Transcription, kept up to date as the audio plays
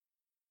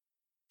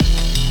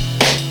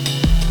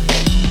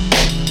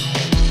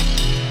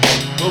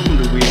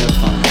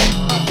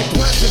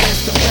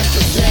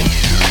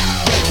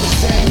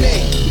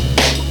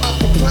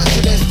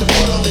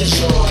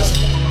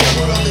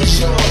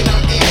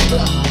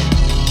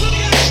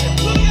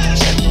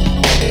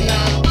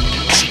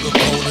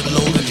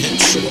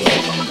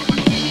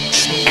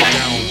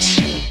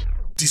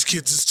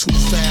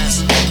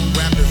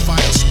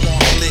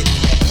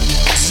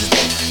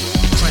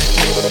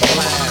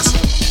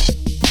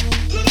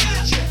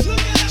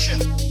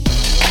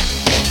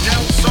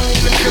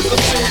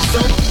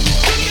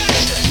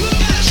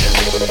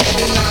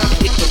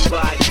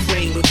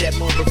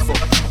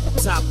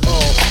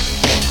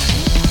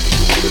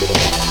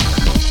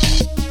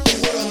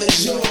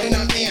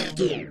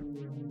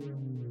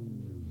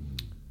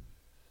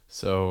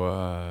So,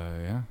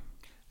 yeah.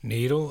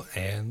 Needle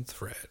and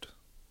thread.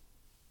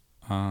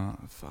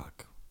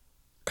 Fuck.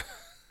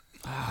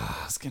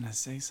 I was gonna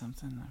say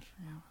something. I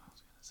forgot what I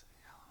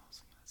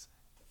was gonna say.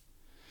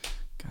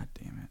 God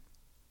damn it.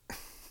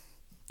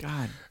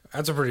 God.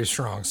 That's a pretty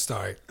strong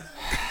start.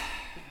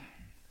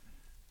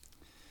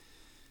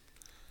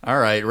 All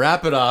right,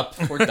 wrap it up.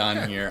 We're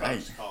done here.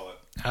 Call it.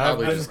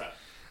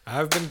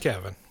 I've been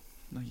Kevin.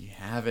 No, you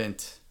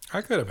haven't.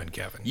 I could have been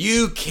Kevin.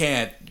 You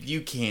can't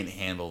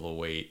handle the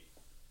weight.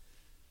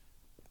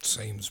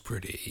 Seems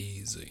pretty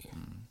easy.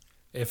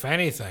 If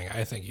anything,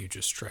 I think you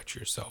just stretch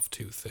yourself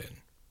too thin.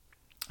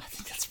 I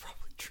think that's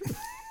probably true.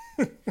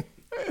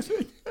 I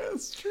think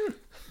that's true.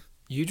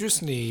 You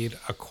just need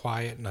a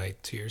quiet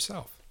night to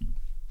yourself.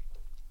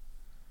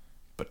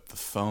 But the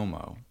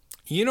FOMO.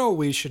 You know what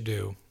we should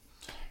do?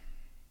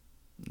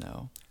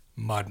 No.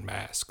 Mud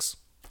masks.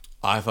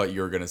 I thought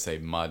you were going to say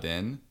mud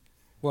in.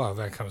 Well,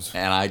 that comes...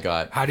 And I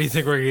got How do you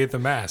think we're going to get the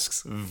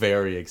masks?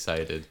 very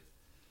excited.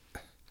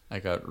 I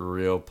got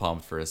real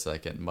pumped for a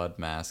second. Mud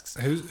masks.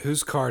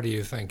 Whose car do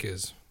you think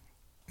is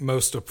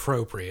most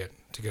appropriate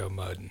to go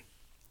mudding?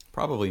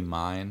 Probably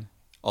mine.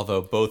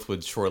 Although both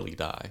would surely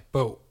die.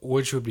 But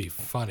which would be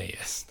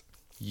funniest?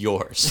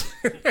 Yours.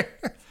 I don't know,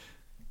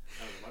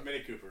 my Mini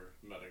Cooper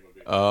mudding would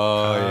be.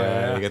 Oh, yeah.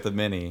 yeah. You get the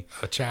Mini.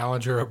 A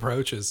Challenger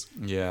approaches.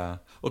 Yeah.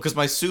 Well, because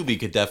my Subi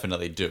could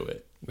definitely do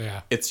it.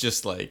 Yeah. It's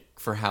just like,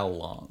 for how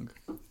long?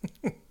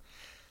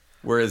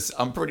 Whereas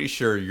I'm pretty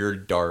sure your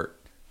Dart,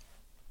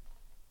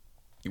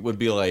 it would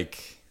be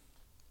like,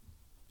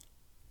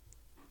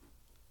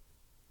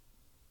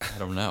 I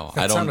don't know.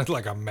 That sounded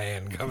like a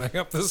man coming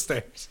up the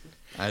stairs.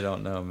 I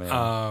don't know,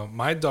 man.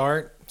 My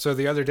Dart, so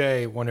the other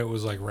day when it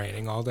was like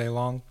raining all day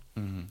long,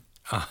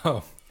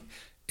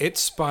 it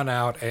spun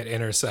out at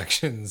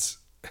intersections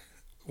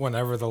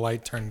whenever the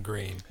light turned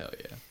green. Hell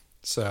yeah.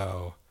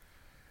 So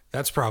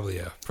that's probably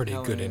a pretty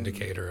good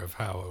indicator of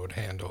how it would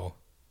handle.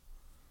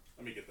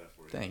 Let me get that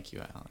for you. Thank you,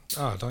 Alan.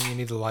 Oh, don't you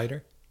need the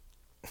lighter?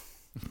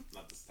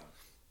 Not this time.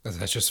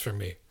 That's just for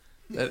me.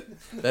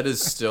 That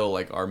is still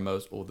like our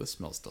most... Oh, this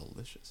smells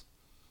delicious.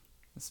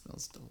 This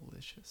smells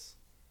delicious.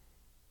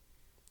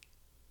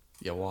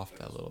 Yeah, waft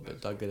that a little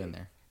bit. Doug, get in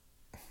there.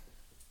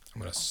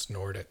 I'm going to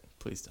snort it.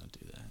 Please don't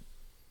do that.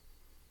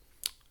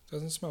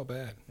 Doesn't smell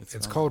bad. It's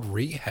smells- called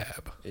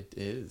rehab. It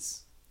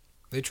is.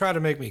 They try to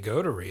make me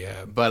go to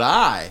rehab. But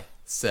I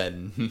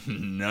said,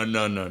 no.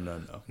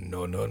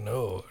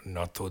 No,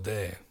 not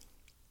today.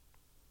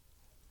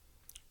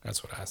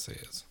 That's what I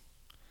says.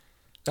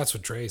 That's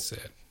what Dre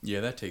said.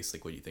 Yeah, that tastes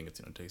like what you think it's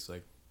going to taste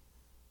like.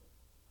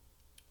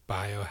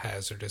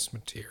 Biohazardous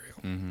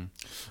material.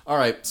 All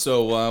right,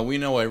 so we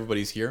know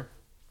everybody's here.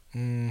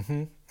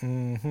 To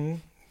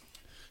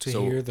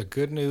So- hear the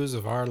good news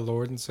of our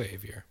Lord and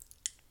Savior.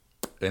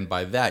 And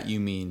by that, you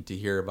mean to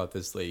hear about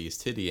this lady's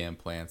titty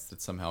implants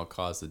that somehow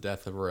caused the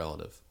death of a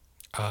relative.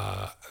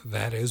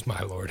 That is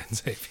my Lord and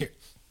Savior.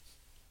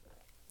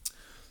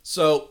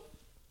 So,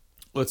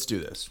 let's do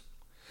this.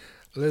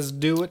 Let's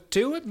do it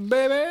to it,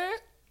 baby.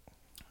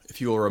 If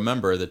you will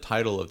remember, the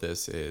title of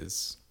this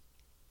is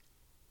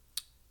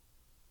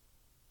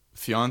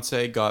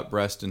Fiance got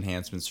breast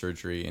enhancement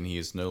surgery and he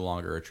is no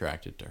longer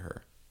attracted to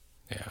her.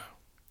 Yeah.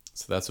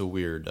 So that's a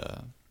weird...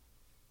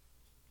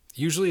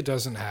 Usually it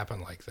doesn't happen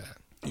like that.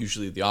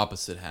 usually the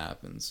opposite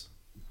happens.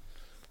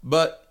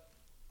 But...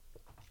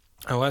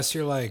 unless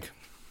you're like,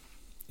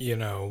 you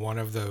know, one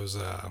of those...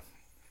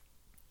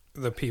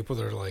 the people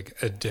that are like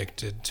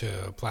addicted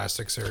to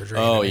plastic surgery.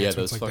 Oh, and yeah,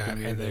 enhancements those like that,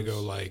 fucking and they weirdos.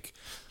 go like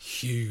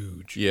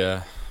huge.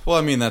 Yeah. Well,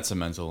 I mean, that's a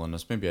mental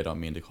illness. Maybe I don't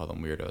mean to call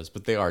them weirdos,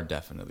 but they are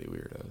definitely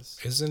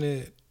weirdos. Isn't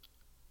it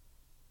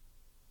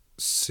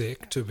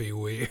sick to be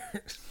weird?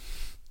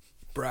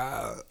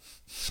 Bruh.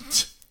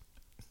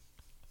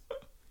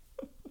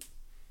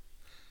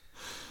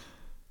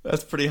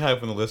 That's pretty high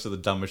up on the list of the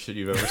dumbest shit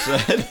you've ever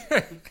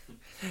said.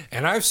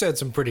 And I've said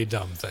some pretty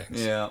dumb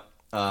things. Yeah.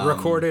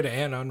 Recorded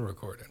and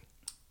unrecorded.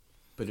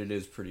 But it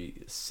is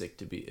pretty sick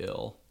to be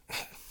ill.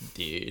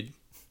 Dude.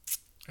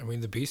 I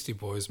mean, the Beastie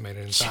Boys made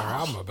an entire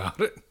album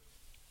about it.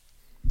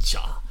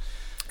 Cha.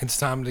 It's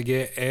time to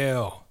get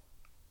ill.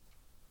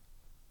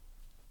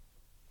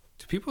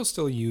 Do people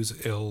still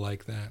use ill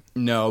like that?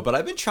 No, but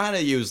I've been trying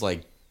to use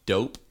like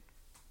dope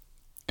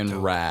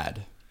and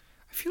rad.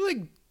 I feel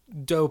like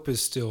dope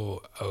is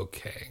still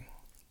okay.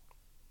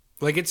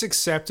 Like, it's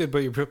accepted,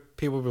 but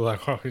people will be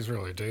like, oh, he's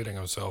really dating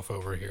himself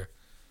over here.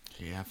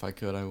 Yeah, if I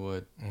could, I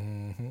would.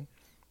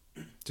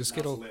 Just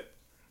Now get a... it's lit.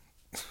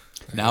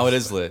 Now it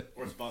is lit.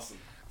 Or it's busting.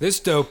 This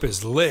dope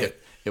is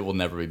lit. It will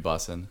never be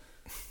bussin'.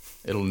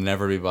 It'll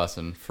never be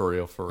bussin'. For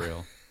real, for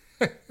real.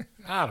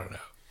 I don't know.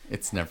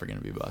 It's never going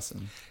to be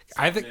bussin'.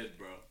 I think Mid,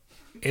 bro.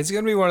 it's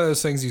going to be one of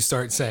those things you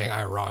start saying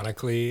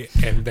ironically,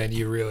 and then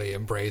you really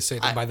embrace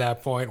it. And by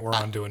that point, we're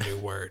on to a new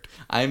word.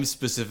 I'm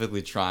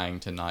specifically trying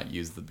to not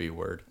use the B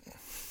word.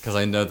 Because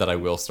I know that I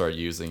will start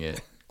using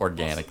it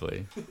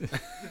organically.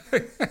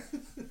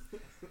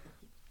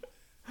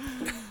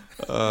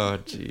 Oh,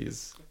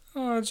 jeez.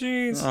 Oh,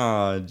 jeez.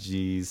 Oh,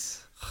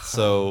 jeez.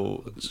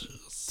 So,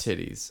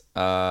 titties.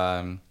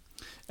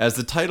 As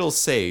the title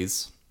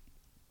says,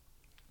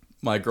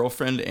 my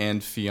girlfriend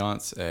and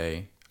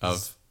fiance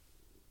of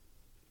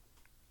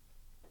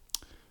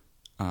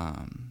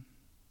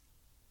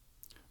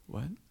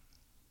what?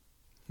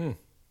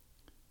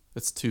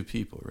 That's two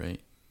people,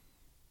 right?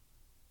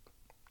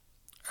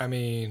 I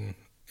mean,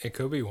 it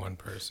could be one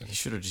person. He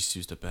should have just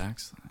used a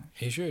backslash.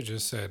 He should have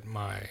just said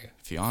my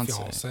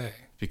Fiance.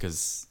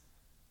 Because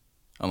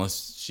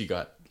unless she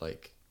got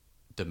like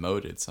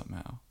demoted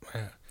somehow.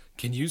 Yeah.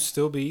 Can you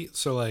still be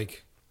so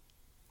like?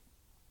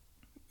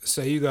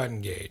 Say you got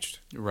engaged,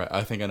 Right.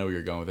 I think I know where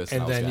you're going with this.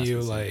 and I was then gonna ask you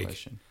the same like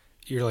question.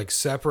 you're like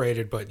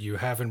separated, but you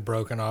haven't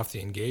broken off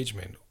the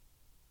engagement.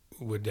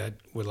 Would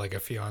like a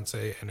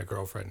fiance and a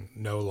girlfriend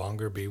no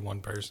longer be one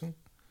person?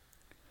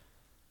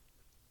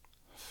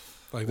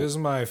 Like, this is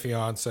my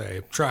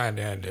fiance, trying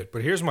to end it,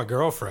 but here's my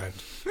girlfriend.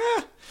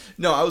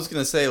 No, I was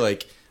gonna say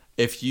like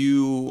if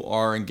you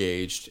are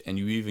engaged and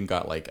you even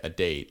got like a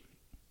date,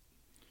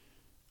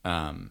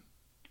 and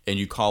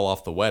you call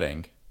off the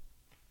wedding,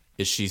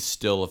 is she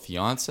still a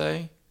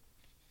fiance,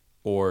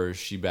 or is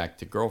she back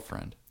to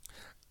girlfriend?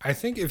 I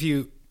think if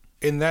you,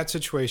 in that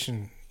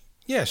situation,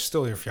 yeah, she's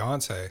still your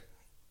fiance.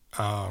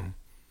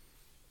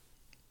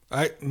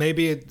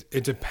 Maybe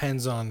it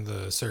depends on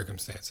the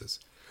circumstances.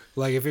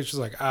 Like if it's just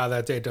like,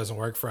 that date doesn't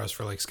work for us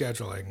for like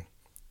scheduling,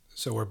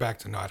 so we're back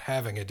to not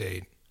having a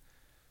date,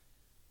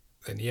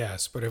 then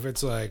yes. But if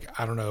it's like,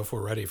 I don't know if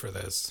we're ready for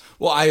this.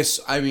 Well,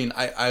 I mean,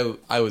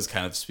 I was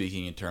kind of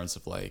speaking in terms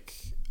of like,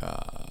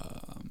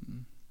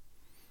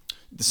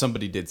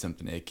 somebody did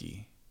something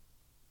icky.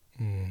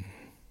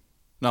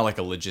 Not like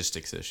a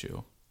logistics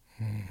issue.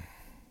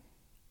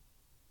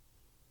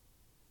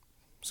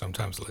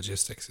 Sometimes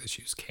logistics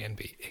issues can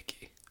be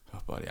icky. Oh,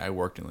 buddy, I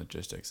worked in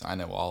logistics. I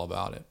know all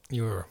about it.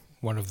 You were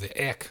one of the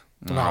ick.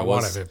 No, Not I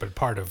one was- of it, but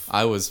part of.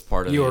 I was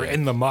part of You the were ick.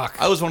 in the muck.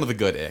 I was one of the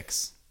good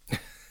icks.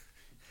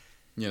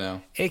 You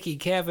know? Icky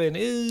Kevin.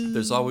 Ooh.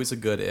 There's always a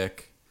good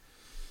ick.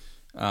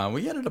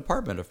 We had a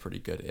department of pretty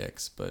good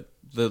icks, but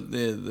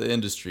the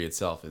industry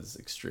itself is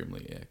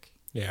extremely ick.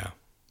 Yeah.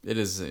 It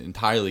is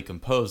entirely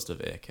composed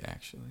of ick,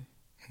 actually.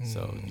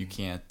 So you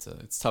can't.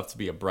 It's tough to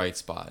be a bright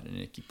spot in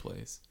an icky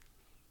place.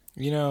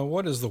 You know,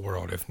 what is the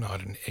world if not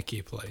an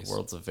icky place? The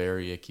world's a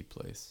very icky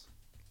place.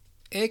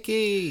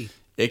 Icky.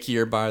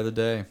 Ickier by the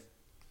day.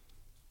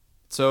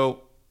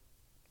 So,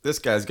 this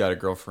guy's got a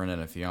girlfriend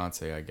and a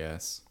fiance, I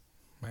guess.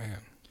 Man,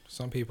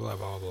 some people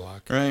have all the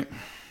luck. Right?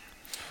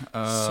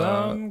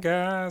 Some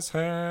guys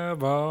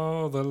have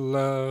all the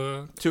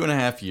luck.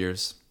 2.5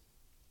 years.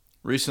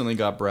 Recently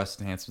got breast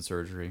enhancement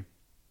surgery.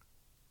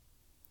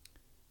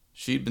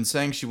 She'd been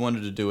saying she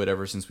wanted to do it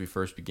ever since we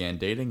first began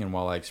dating, and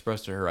while I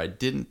expressed to her I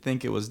didn't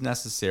think it was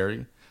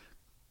necessary,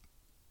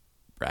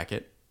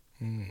 bracket,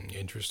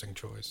 Interesting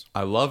choice.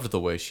 I loved the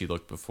way she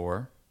looked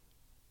before,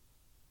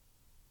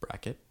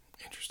 bracket,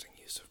 Interesting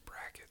use of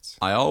brackets.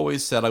 I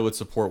always said I would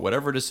support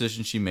whatever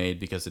decision she made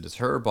because it is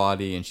her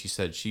body, and she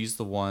said she's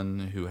the one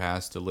who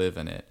has to live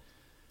in it.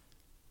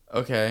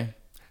 Okay.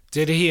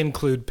 Did he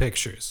include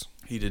pictures?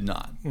 He did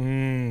not. I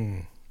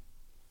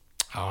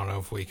don't know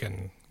if we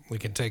can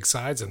take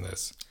sides in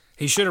this.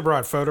 He should have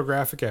brought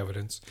photographic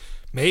evidence,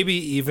 maybe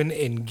even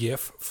in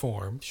GIF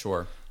form.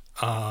 Sure.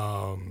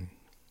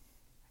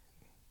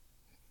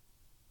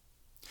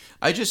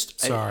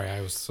 Sorry,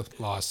 I was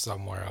lost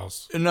somewhere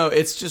else. No,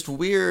 it's just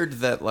weird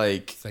that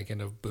like Thinking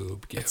of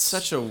boob GIFs. it's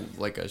such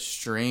a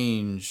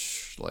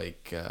strange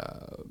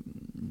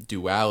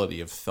duality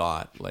of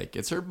thought. Like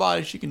it's her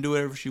body, she can do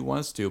whatever she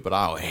wants to, but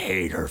I'll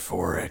hate her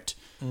for it.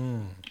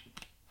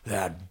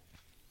 That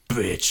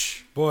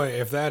bitch. Boy,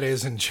 if that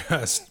isn't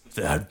just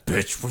That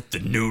bitch with the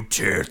new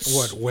tits.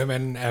 what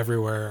women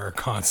everywhere are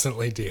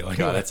constantly dealing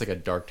God, with. that's like a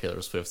dark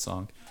Taylor Swift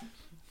song.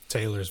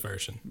 Taylor's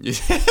version.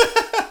 Which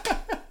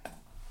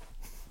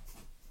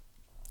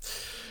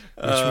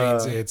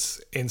means it's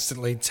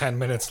instantly 10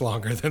 minutes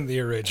longer than the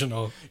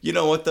original. You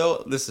know what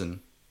though?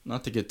 Listen,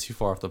 not to get too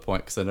far off the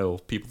point because I know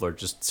people are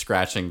just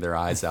scratching their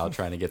eyes out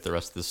trying to get the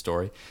rest of the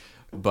story,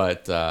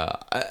 but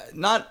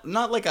not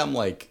like I'm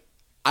like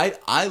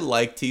I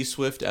like T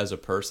Swift as a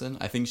person.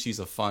 I think she's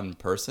a fun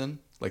person.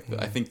 Like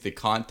I think the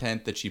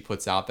content that she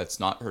puts out that's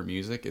not her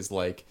music is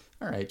like,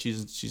 all right,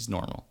 she's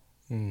normal.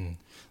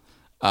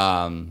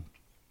 I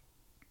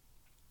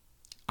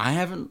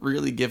haven't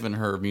really given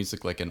her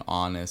music like an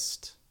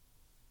honest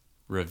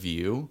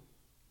review.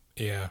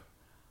 Yeah.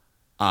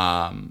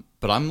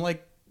 But I'm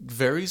like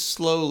very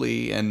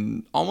slowly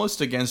and almost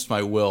against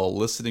my will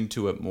listening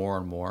to it more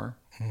and more.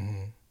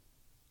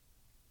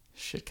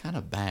 Shit kind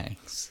of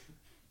bangs.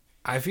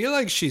 I feel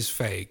like she's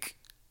fake.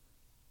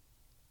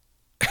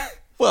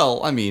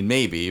 Well, I mean,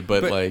 maybe,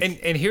 but like,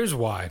 and here's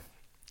why.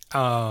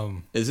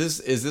 is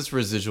this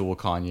residual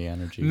Kanye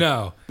energy?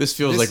 No. This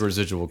feels like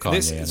residual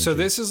Kanye energy. So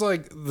this is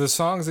like the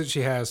songs that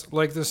she has,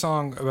 like the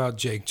song about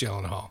Jake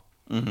Gyllenhaal.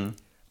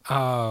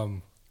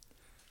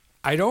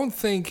 I don't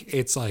think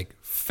it's like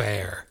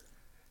fair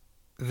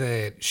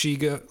that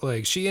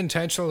she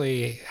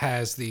intentionally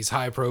has these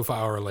high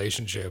profile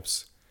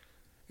relationships,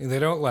 and they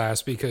don't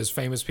last because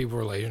famous people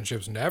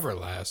relationships never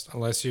last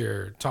unless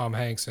you're Tom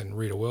Hanks and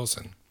Rita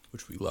Wilson.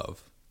 Which we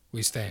love.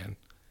 We stand.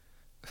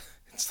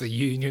 It's the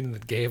union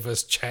that gave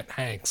us Chet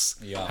Hanks.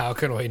 Yeah. How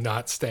can we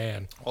not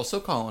stand?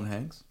 Also Colin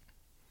Hanks.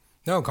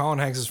 No, Colin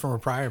Hanks is from a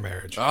prior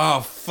marriage.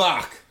 Oh,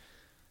 fuck.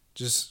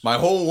 Just My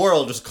whole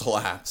world just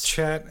collapsed.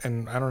 Chet,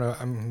 and I don't know,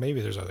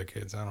 maybe there's other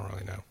kids. I don't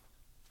really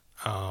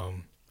know.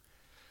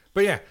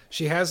 But yeah,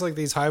 she has like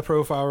these high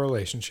profile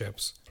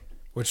relationships,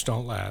 which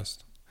don't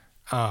last.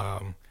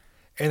 And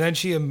then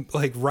she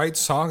like writes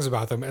songs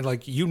about them, and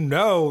like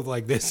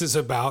like this is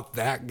about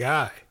that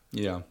guy,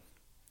 Yeah.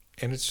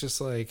 and it's just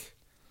like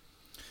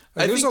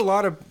I there's think-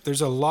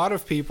 a lot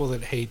of people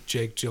that hate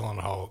Jake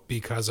Gyllenhaal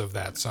because of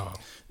that song.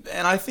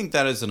 And I think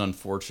that is an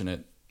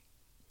unfortunate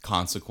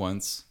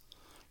consequence.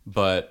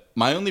 But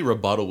my only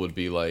rebuttal would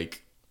be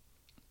like,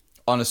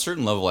 on a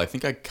certain level, I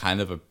think I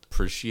kind of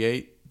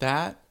appreciate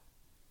that.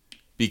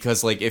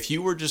 Because like if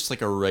you were just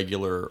like a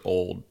regular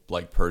old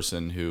like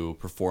person who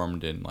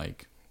performed in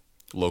like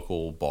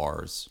local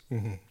bars,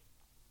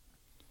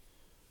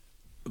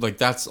 like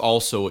that's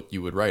also what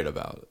you would write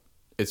about.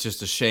 It's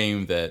just a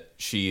shame that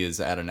she is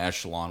at an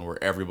echelon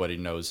where everybody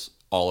knows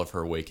all of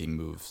her waking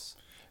moves.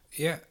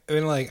 Yeah, I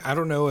mean, like I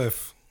don't know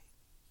if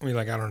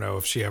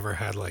she ever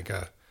had like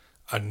a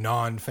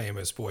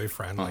non-famous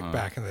boyfriend like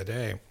back in the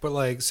day, but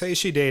like say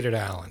she dated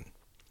Alan.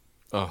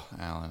 Oh,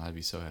 Alan, I'd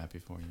be so happy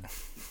for you.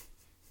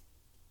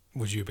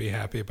 Would you be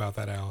happy about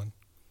that, Alan?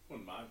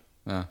 Wouldn't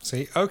mind.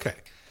 See, okay.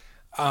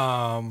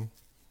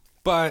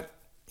 But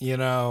you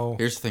know,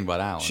 Here's the thing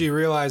about Alan. she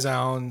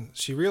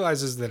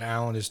realizes that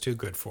Alan is too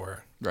good for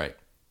her. Right.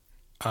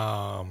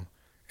 And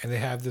they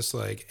have this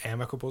like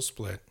amicable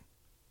split.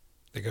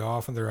 They go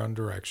off in their own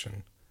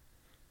direction.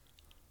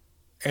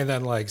 And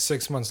then like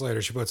 6 months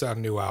later, she puts out a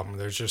new album.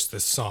 There's just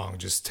this song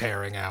just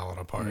tearing Alan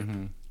apart.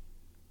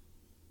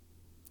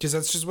 Because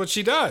that's just what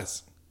she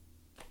does.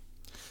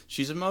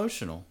 She's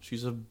emotional.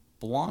 She's a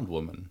blonde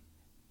woman.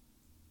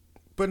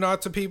 But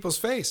not to people's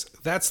face.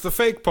 That's the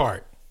fake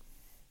part.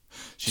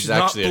 She's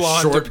actually a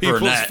blonde to short people's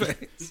brunette.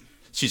 face.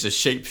 She's a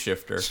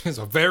shapeshifter. She has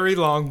a very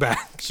long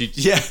back.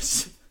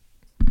 Yes.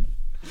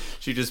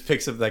 She just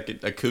picks up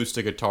that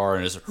acoustic guitar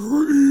and just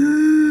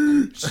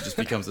she just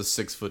becomes a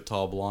 6 foot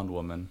tall blonde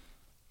woman.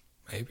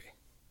 Maybe.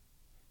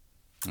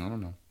 I don't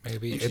know.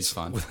 Maybe I think it's she's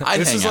fun. This I'd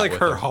hang is out like with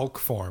her her. Hulk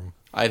form.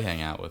 I'd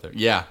hang out with her.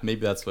 Yeah,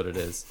 maybe that's what it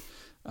is.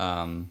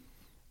 I'm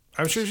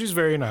sure she's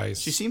very nice.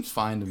 She seems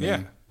fine to me.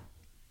 Yeah.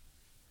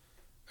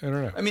 I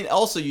don't know. I mean,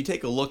 also you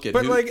take a look at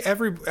But who, like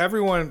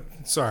everyone,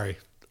 sorry,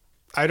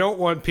 I don't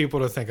want people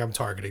to think I'm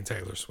targeting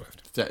Taylor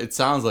Swift. it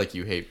sounds like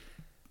you hate.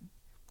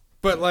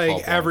 But Paul like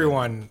Blart.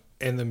 everyone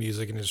in the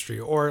music industry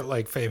or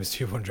like famous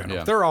people in general,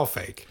 Yeah. they're all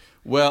fake.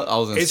 Well, I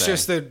was gonna It's say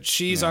just that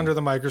she's under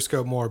the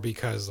microscope more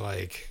because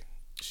like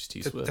she's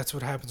T-Swift. that's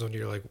what happens when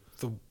you're like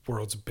the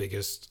world's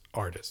biggest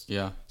artist.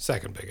 Yeah.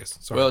 Second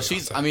biggest. Sorry, Well, Beyonce.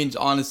 she's. I mean,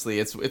 honestly,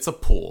 it's a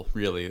pool.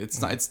 Really, it's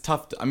not. It's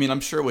tough. I mean, I'm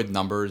sure with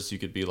numbers, you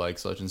could be like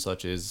such and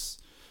such is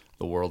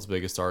the world's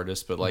biggest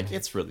artist, but like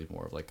it's really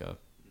more of like a.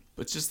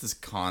 It's just this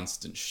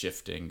constant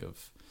shifting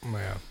of.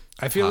 Yeah.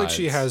 I feel like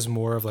she tides. has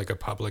more of like a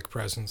public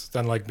presence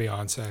than like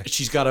Beyonce.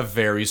 She's got a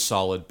very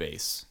solid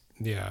base.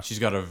 Yeah. She's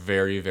got a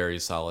very very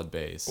solid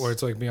base. Or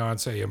it's like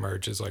Beyonce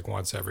emerges like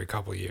once every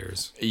couple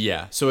years.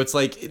 Yeah, so it's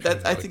like that.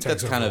 And, I like, think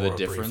takes that's kind of over the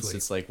difference. briefly.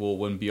 It's like, well,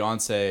 when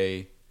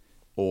Beyonce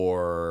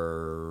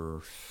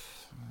or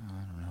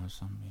I don't know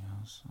somebody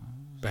else,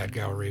 Bad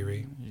Gal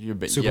Riri. you're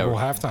bit, Super yeah, Bowl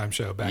halftime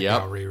show. Bad Yep.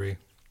 Gal Riri.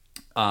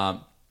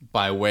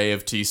 by way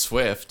of T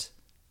Swift.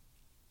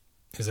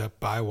 Is that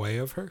by way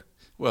of her?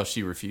 Well,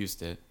 she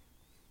refused it.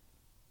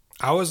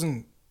 I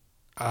wasn't.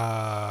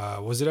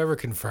 Was it ever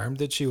confirmed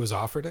that she was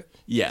offered it?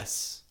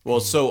 Yes. Well,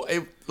 so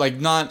it like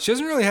not She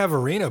doesn't really have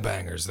arena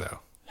bangers though.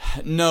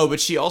 no, but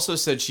she also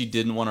said she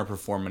didn't want to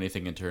perform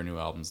anything until her new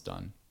album's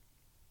done.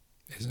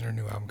 Isn't her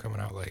new album coming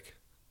out like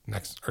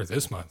next or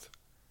this month?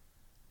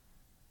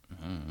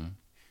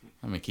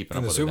 I mean, keeping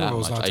And up the with Super it that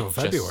Bowl's much. not I till just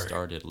February.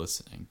 started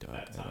listening to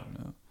it. I don't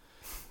know.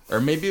 Or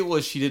maybe it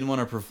was she didn't want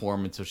to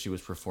perform until she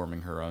was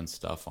performing her own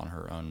stuff on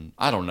her own.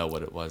 I don't know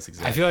what it was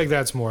exactly. I feel like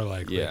that's more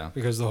likely. Yeah.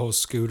 Because the whole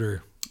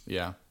Scooter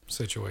yeah.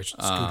 situation,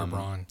 Scooter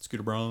Braun,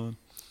 Scooter Braun.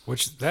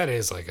 which that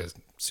is like a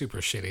super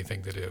shitty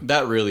thing to do.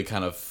 That really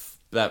kind of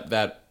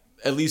that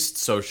at least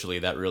socially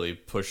that really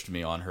pushed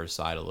me on her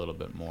side a little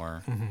bit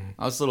more.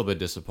 I was a little bit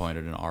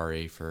disappointed in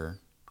Ari for,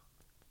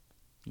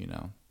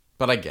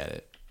 but I get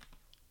it.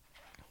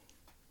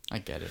 I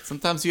get it.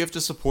 Sometimes you have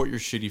to support your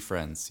shitty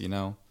friends,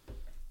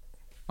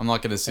 I'm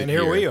not going to sit And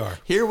here. here we are.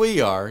 Here we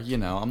are,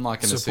 I'm not going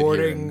to sit here.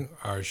 Supporting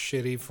our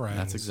shitty friends.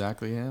 That's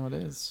exactly how it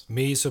is.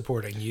 Me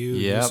supporting you,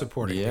 you Yep,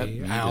 supporting yep, me,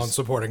 you Alan just-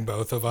 supporting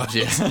both of us.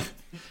 Yeah.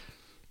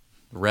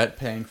 Rhett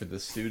paying for the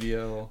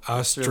studio.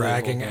 Us That's really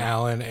dragging the whole thing.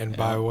 Alan and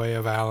by way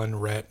of Alan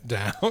Rhett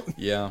down. All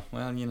Yeah,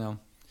 well,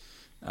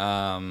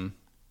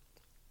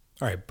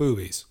 right,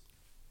 boobies.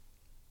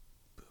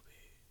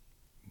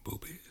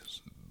 Boobies.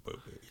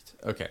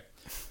 Okay.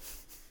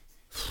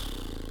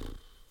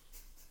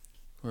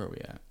 Where are we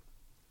at?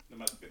 That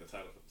might be the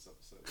title of this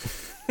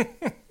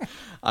episode.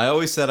 I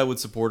always said I would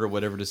support her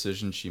whatever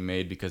decision she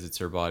made because it's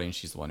her body and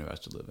she's the one who has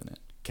to live in it.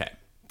 Okay.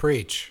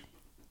 Preach.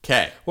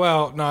 Okay.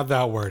 Well, not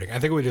that wording. I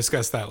think we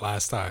discussed that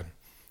last time.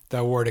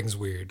 That wording's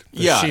weird.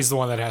 Yeah. She's the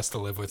one that has to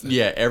live with it.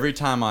 Yeah, every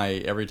time I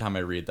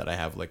read that, I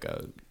have like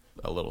a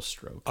little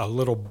stroke. A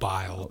little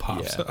bile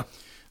pops yeah.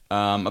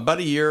 up. About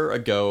a year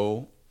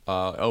ago,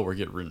 we're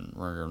getting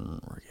right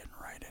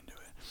into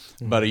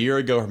it. About a year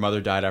ago, her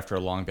mother died after a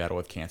long battle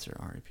with cancer,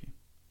 R.I.P.,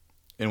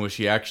 in which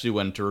she actually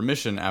went into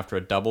remission after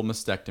a double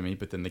mastectomy,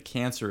 but then the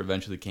cancer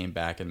eventually came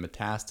back and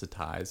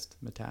metastasized.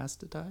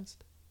 Metastasized?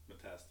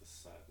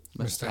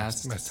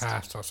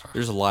 Metastasized.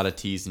 There's a lot of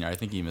T's in there. I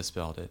think he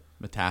misspelled it.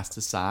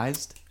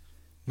 Metastasized?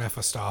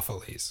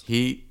 Mephistopheles.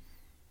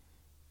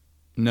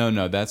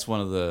 No, that's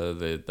one of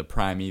the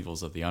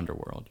primevals of the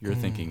underworld. You're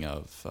thinking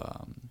of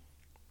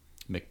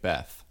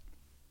Macbeth.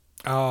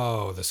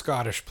 Oh, the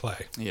Scottish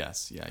play.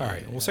 Yes, yeah. All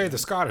right, we'll say the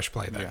Scottish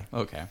play then. Yeah,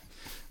 okay.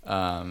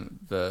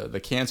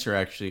 The cancer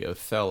actually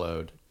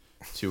Othello'd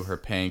to her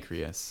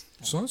pancreas.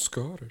 It's not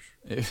Scottish.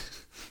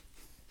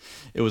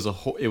 It was a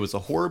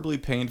horribly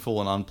painful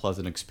and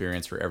unpleasant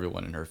experience for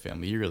everyone in her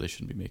family. You really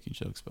shouldn't be making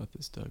jokes about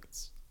this, Doug.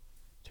 It's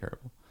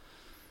terrible.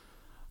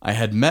 I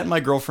had met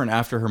my girlfriend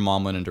after her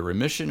mom went into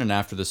remission and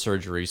after the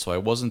surgery, so I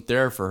wasn't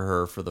there for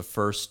her for the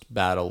first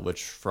battle,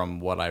 which,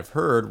 from what I've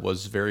heard,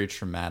 was very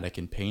traumatic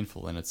and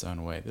painful in its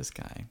own way. This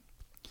guy.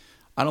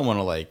 I don't want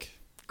to,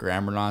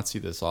 grammar Nazi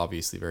this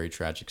obviously very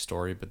tragic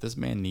story, but this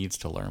man needs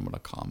to learn what a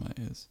comma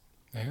is.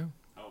 Yeah.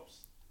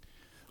 Helps.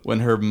 When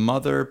her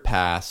mother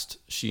passed,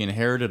 she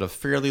inherited a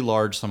fairly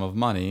large sum of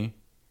money,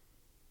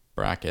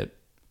 bracket,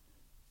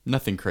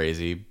 nothing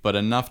crazy, but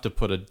enough to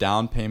put a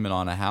down payment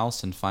on a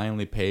house and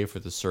finally pay for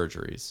the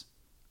surgeries.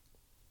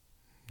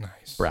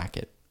 Nice.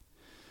 Bracket.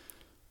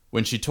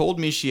 When she told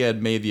me she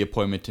had made the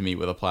appointment to meet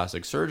with a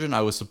plastic surgeon, I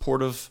was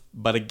supportive,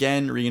 but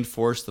again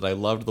reinforced that I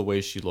loved the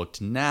way she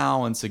looked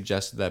now and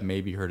suggested that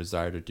maybe her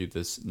desire to do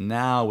this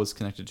now was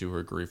connected to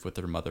her grief with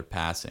her mother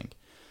passing.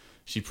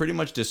 She pretty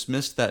much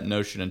dismissed that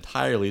notion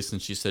entirely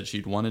since she said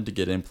she'd wanted to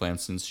get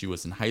implants since she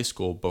was in high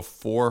school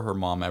before her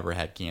mom ever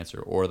had cancer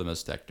or the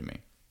mastectomy.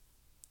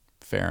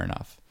 Fair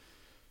enough.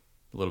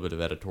 A little bit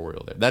of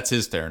editorial there. That's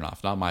his fair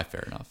enough, not my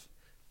fair enough.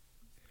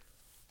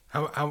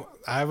 I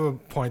have a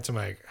point to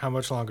make. How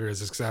much longer is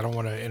this? Because I don't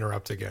want to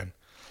interrupt again.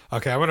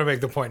 Okay, I want to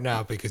make the point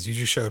now because you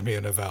just showed me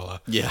a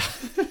novella. Yeah.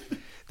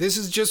 This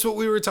is just what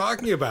we were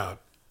talking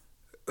about.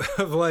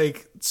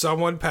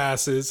 Someone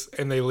passes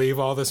and they leave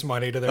all this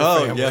money to their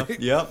family. Oh,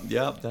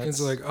 yeah. It's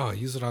like, oh,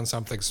 use it on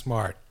something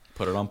smart.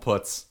 Put it on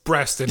puts.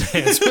 Breast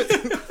enhancement.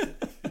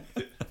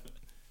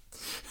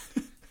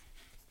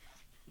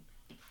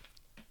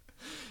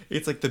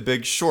 It's like The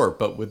Big Short,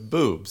 but with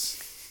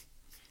boobs.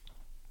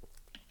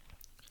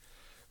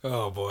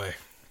 Oh, boy.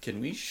 Can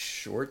we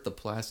short the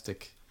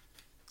plastic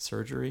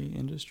surgery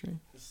industry?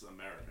 This is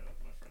America,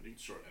 my friend. You can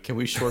short anything. Can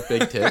we short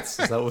big tits?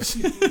 Is that what?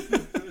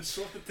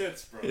 Short the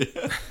tits, bro.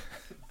 I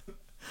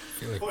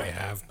feel like we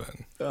have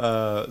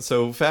been.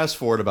 So fast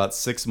forward about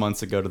 6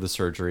 months ago to the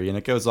surgery, and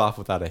it goes off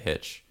without a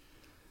hitch,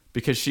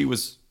 because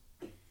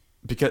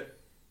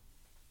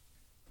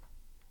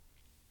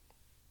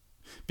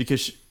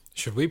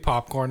Should we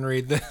popcorn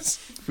read this?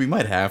 we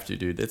might have to,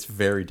 dude. It's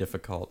very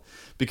difficult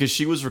because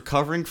she was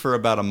recovering for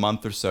about a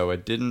month or so. I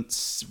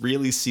didn't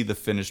really see the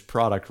finished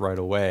product right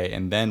away,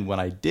 and then when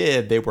I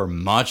did, they were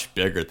much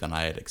bigger than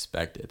I had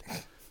expected.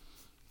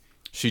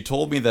 She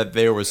told me that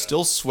there was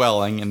still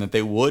swelling and that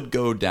they would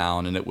go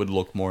down and it would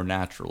look more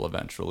natural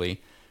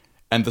eventually.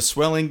 And the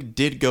swelling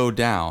did go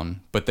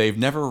down, but they've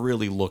never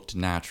really looked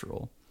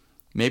natural.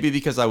 Maybe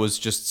because I was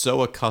just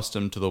so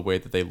accustomed to the way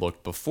that they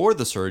looked before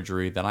the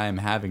surgery that I am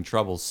having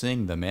trouble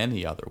seeing them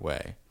any other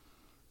way.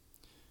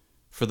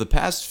 For the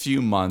past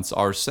few months,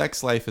 our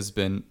sex life has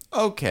been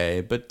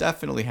okay, but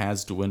definitely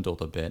has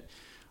dwindled a bit.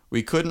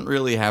 We couldn't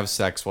really have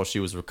sex while she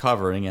was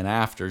recovering, and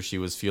after she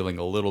was feeling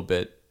a little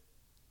bit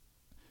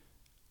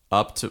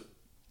up to...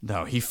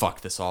 No, he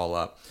fucked this all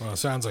up. Well, it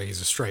sounds like he's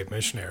a straight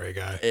missionary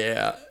guy.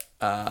 Yeah.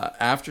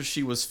 After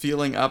she was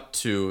feeling up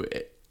to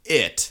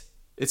it...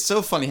 It's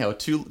so funny how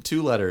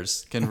two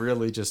letters can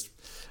really just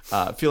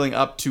feeling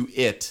up to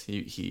it.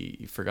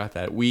 He forgot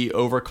that. We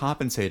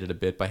overcompensated a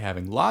bit by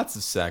having lots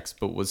of sex,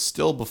 but was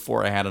still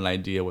before I had an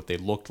idea what they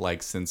looked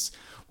like, since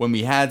when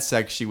we had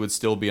sex, she would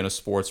still be in a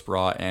sports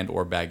bra and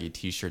or baggy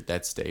t-shirt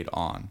that stayed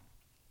on.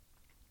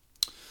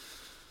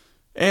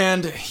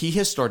 And he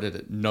has started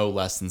at no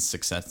less than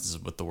 6 sentences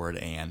with the word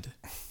 "and."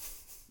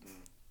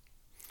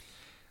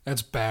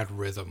 That's bad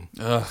rhythm.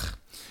 Ugh.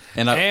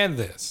 And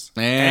that.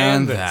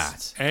 And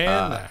that.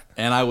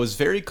 And I was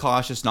very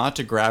cautious not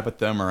to grab at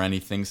them or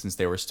anything since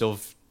they were still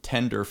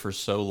tender for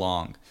so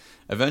long.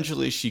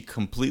 Eventually, she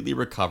completely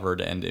recovered,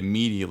 and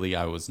immediately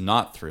I was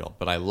not thrilled,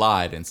 but I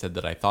lied and said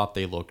that I thought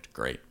they looked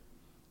great.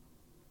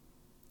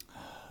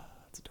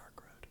 That's a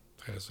dark road.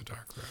 That is a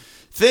dark road.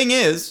 Thing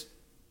is,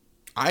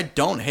 I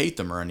don't hate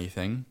them or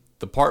anything.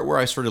 The part where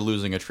I started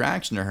losing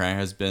attraction to her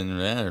has been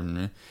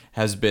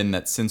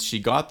that since she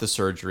got the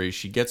surgery,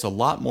 she gets a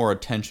lot more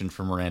attention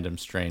from random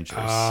strangers.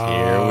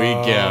 Here we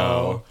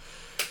go.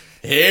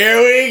 Here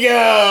we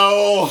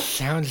go.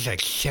 Sounds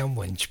like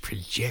someone's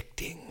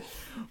projecting.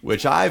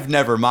 Which I've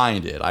never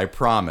minded, I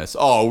promise.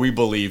 Oh, we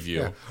believe you.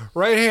 Yeah.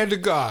 Right hand to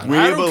God. We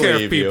I don't care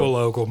believe if people you.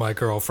 local my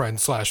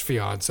girlfriend /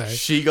 fiance.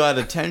 She got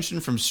attention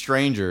from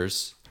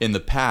strangers in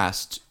the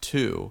past,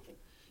 too.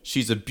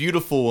 She's a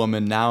beautiful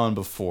woman now and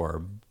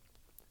before.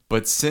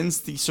 But since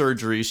the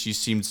surgery, she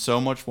seemed so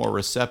much more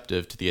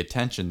receptive to the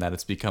attention that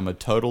it's become a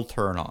total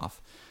turnoff.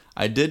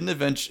 I didn't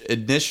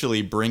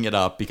initially bring it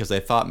up because I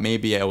thought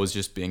maybe I was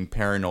just being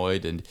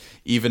paranoid, and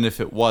even if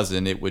it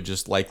wasn't, it would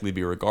just likely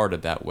be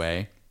regarded that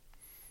way,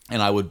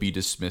 and I would be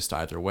dismissed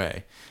either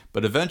way.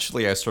 But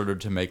eventually I started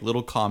to make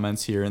little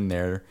comments here and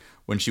there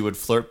when she would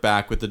flirt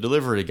back with the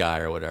delivery guy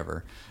or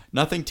whatever.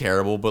 Nothing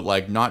terrible, but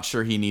like not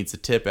sure he needs a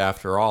tip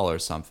after all or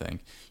something.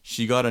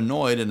 She got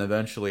annoyed, and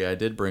eventually I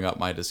did bring up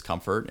my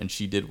discomfort, and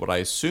she did what I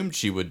assumed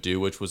she would do,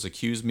 which was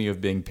accuse me of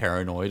being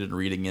paranoid and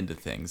reading into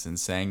things and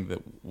saying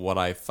that what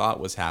I thought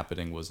was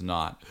happening was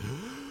not.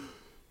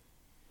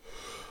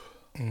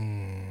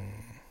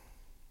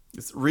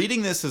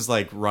 Reading this is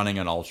like running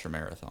an ultra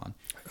marathon.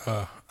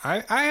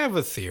 I have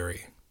a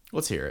theory.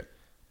 Let's hear it.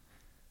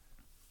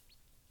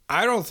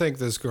 I don't think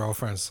this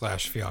girlfriend /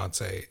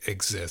 fiance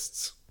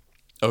exists.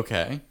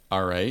 Okay.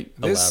 All right.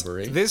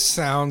 Elaborate. This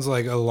sounds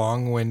like a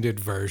long-winded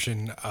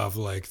version of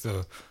like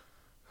I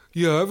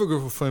have a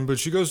girlfriend, but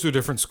she goes to a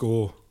different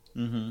school.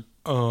 Mm-hmm.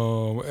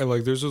 And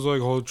like there's this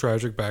like whole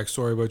tragic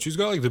backstory, but she's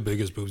got like the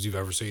biggest boobs you've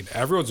ever seen.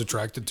 Everyone's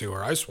attracted to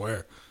her, I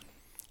swear.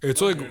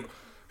 It's like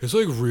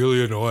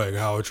really annoying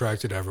how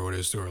attracted everyone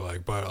is to her.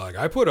 Like, but like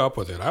I put up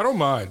with it. I don't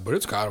mind, but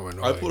it's kind of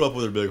annoying. I put up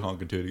with her big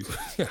honking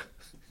titties. Yeah.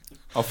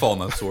 I'll fall on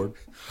that sword.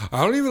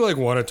 I don't even like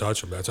want to touch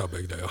them. That's how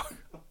big they are.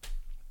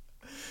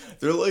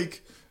 They're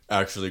like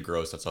actually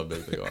gross. That's how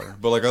big they are.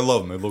 But like I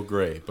love them. They look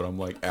great. But I'm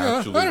like Yeah,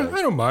 actually. I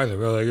don't mind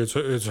them. Like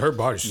it's her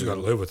body. She's got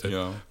to live with it.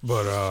 Yeah.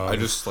 But I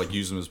just like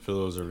use them as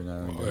pillows every now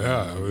and again.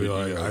 yeah, I mean,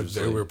 like You know, just,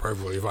 they like- were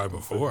perfectly fine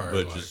before.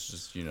 But like,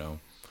 just you know.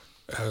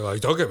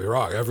 like don't get me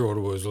wrong.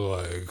 Everyone was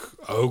like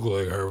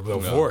ogling her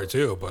before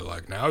too. But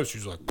like now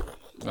she's like.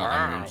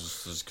 I mean,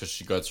 just because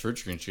she got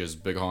surgery and she has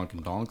big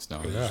honking donks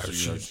now. Yeah,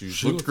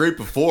 she looked great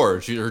before.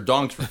 Her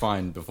donks were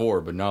fine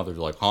before, but now they're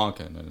like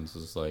honking, and it's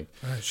just like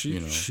She you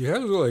know. she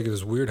has like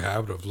this weird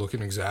habit of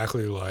looking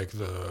exactly like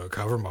the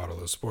cover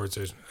model of Sports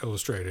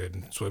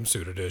Illustrated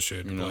swimsuit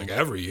edition, like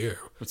every year.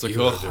 It's like,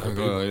 Even with different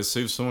people. it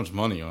saves so much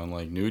money on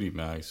like nudie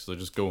mags. So I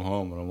just go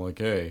home and I'm like,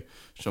 hey,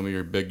 show me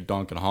your big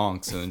donking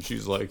honks, and then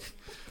she's like.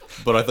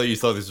 But I thought you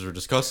thought these were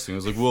disgusting. I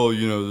was like, well,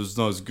 you know, it's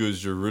not as good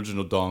as your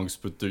original donks,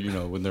 but they're, you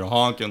know, when they're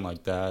honking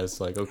like that, it's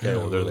like, okay,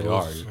 well, there they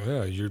are.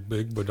 Yeah, your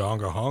big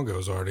badonga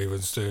hongos aren't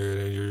even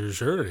staying in your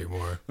shirt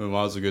anymore. We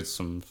might as well get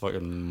some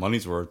fucking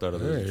money's worth out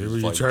of Yeah, this.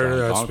 you turn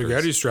that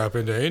spaghetti strap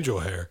into angel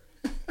hair.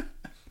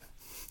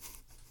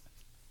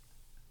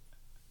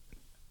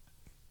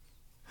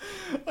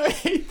 I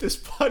hate this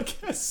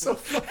podcast so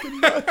fucking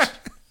much.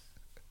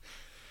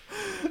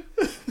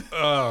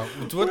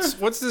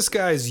 What's this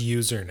guy's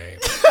username?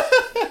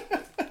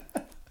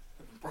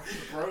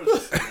 Bros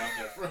just out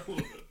there for a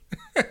little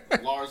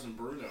bit. Lars and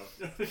Bruno.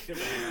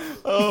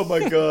 Oh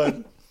my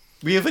god.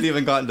 We haven't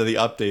even gotten to the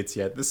updates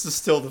yet. This is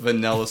still the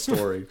vanilla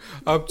story.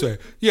 Update.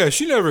 Yeah,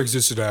 she never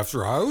existed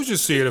after all. I was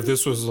just seeing if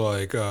this was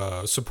like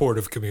a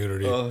supportive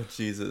community. Oh,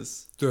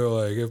 Jesus. They're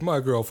like, if my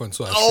girlfriend /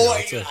 Oh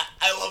my fiance. god.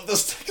 I love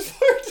this next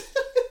part.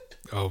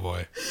 Oh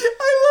boy.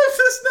 I love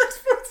this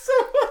next part so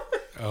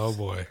much. Oh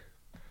boy.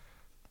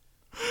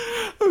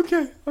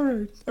 Okay, all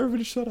right.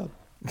 Everybody shut up.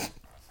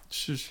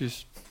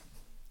 Shush.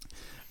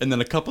 And then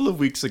a couple of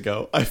weeks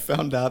ago, I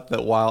found out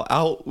that while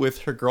out with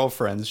her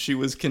girlfriends, she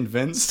was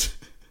convinced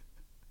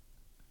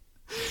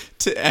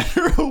to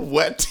enter a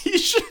wet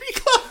t-shirt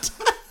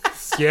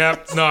contest.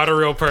 Yep, not a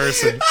real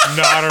person.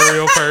 Not a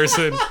real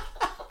person.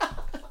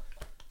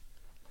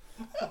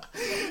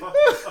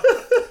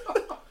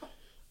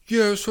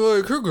 Yeah, so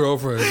like her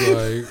girlfriend's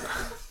like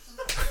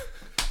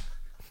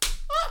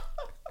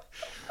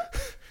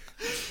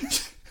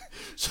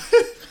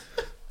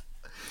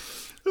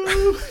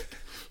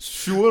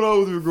She went out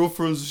with her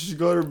girlfriends. She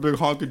got her big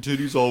honking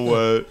titties all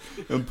wet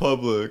in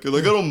public. And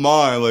like, I don't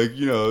mind, like,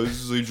 you know, it's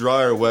just like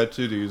dry or wet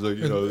titties. Like,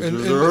 you know, And-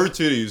 they're her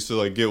titties to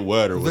like get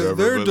wet or whatever.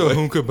 their but, like,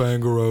 Dahunka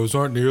Bangaros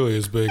aren't nearly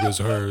as big as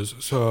hers.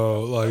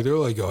 So like they're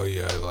like, oh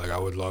yeah, like I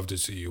would love to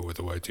see you with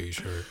a white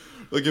t-shirt.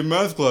 like in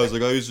math class,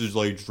 like I used to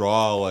like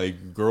draw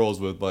like girls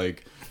with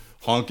like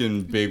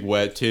honking big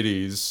wet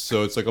titties.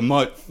 So it's like I'm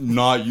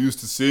not used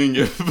to seeing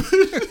it.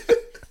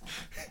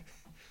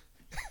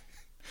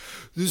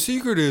 The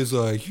secret is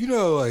like, you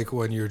know, like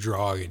when you're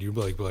drawing and you be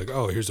like,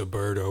 oh, here's a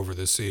bird over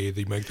the sea.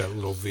 They make that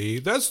little V.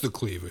 That's the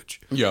cleavage.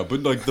 Yeah,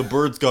 but like the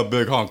bird's got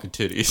big honking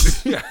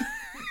titties. Yeah.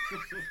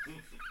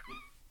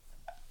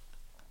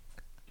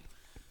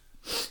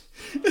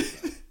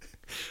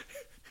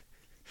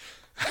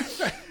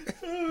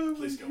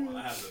 Please go on.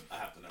 I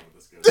have to know what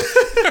this goes.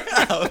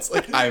 now it's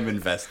like I'm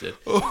invested.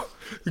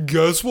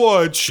 Guess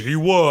what? She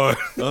won.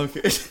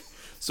 Okay.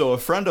 So a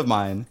friend of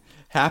mine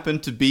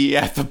happened to be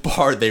at the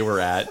bar they were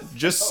at,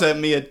 just sent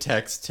me a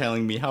text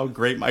telling me how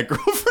great my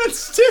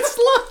girlfriend's tits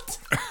looked.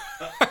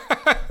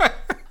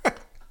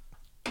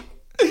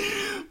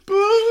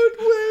 But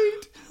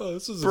wait. Oh,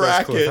 this is the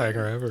best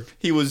cliffhanger ever.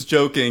 He was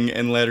joking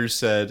and later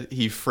said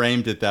he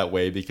framed it that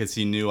way because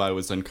he knew I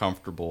was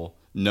uncomfortable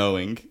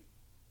knowing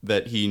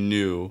that he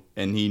knew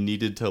and he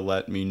needed to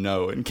let me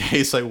know in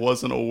case I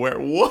wasn't aware.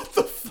 What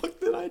the fuck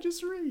did I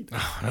just read?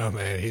 Oh, no,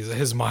 man.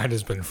 His mind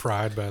has been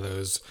fried by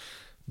those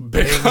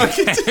big...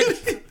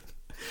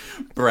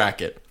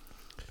 Bracket.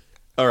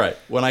 All right.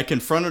 When I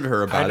confronted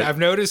her about it... I've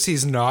noticed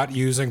he's not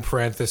using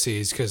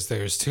parentheses because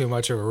there's too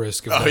much of a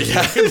risk of... Oh,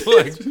 yeah.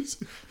 like,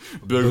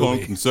 big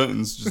honking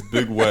sentence. Just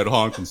big, wet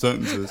honking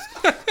sentences.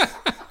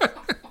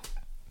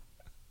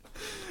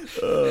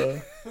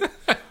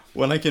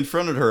 When I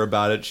confronted her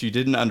about it, she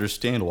didn't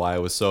understand why I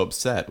was so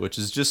upset, which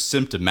is just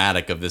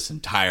symptomatic of this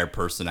entire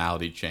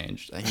personality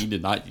change. He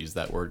did not use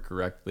that word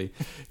correctly.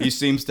 He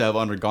seems to have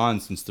undergone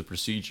since the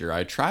procedure.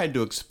 I tried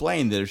to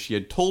explain that if she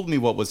had told me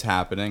what was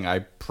happening, I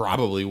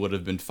probably would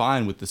have been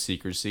fine with the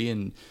secrecy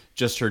and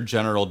just her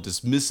general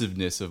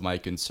dismissiveness of my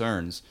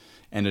concerns,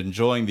 and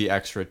enjoying the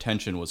extra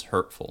attention was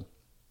hurtful.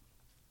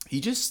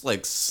 He just,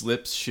 like,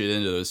 slips shit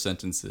into those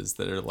sentences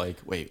that are like,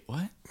 wait,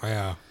 what?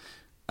 yeah.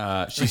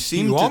 She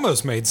seemed You to...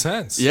 almost made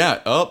sense.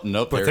 Yeah. Oh,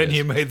 nope. But then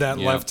you made that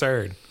left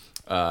turn.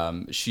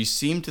 She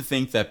seemed to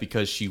think that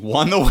because she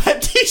won the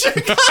wet t-shirt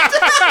contest.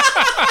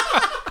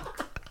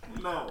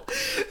 No.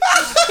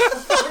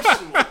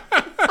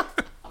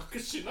 How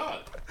could she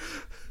not?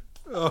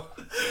 Oh,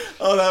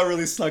 that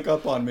really snuck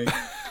up on me.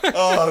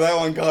 Oh, that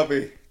one got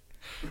me.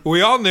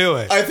 We all knew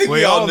it. I think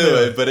we all knew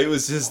it, but it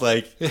was just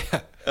like,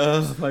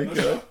 oh my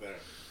god.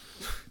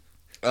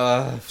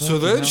 So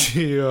then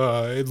she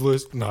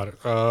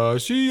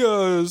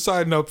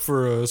signed up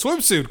for a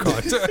swimsuit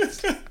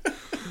contest.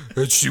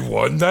 And she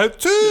won that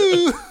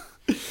too.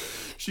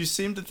 She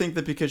seemed to think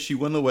that because she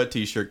won the wet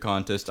t-shirt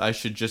contest, I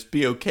should just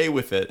be okay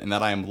with it and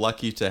that I am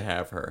lucky to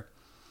have her.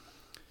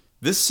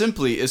 This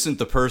simply isn't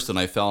the person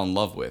I fell in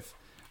love with.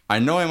 I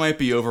know I might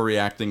be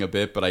overreacting a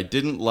bit, but I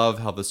didn't love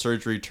how the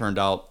surgery turned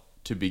out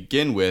to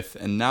begin with,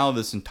 and now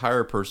this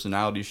entire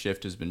personality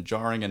shift has been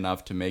jarring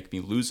enough to make me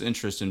lose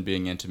interest in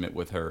being intimate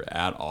with her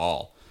at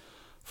all.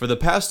 For the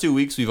past 2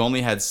 weeks, we've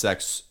only had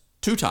sex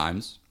 2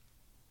 times.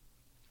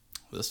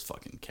 This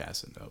fucking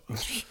Casanova.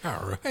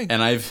 All right.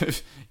 And I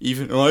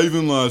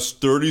even lost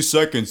 30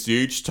 seconds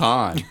each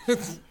time.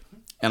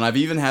 And I've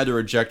even had to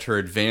reject her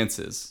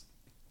advances.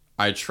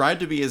 I tried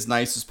to be as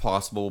nice as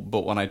possible,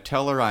 but when I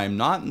tell her I am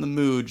not in the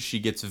mood, she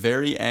gets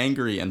very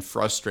angry and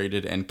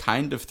frustrated and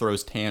kind of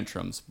throws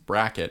tantrums.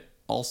 Bracket,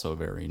 also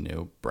very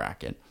new,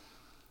 bracket.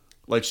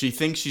 Like she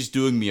thinks she's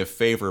doing me a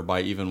favor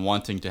by even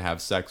wanting to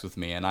have sex with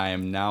me, and I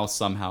am now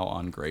somehow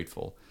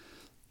ungrateful.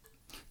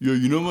 Yeah,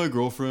 you know my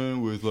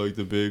girlfriend with like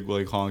the big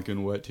like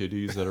honkin' wet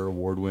titties that are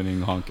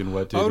award-winning honkin'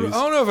 wet titties? I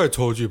don't know if I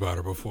told you about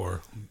her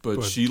before.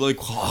 But she like,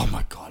 oh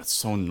my god, it's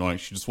so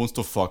nice. She just wants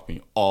to fuck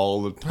me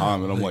all the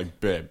time. And I'm like,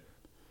 babe,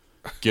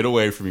 get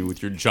away from me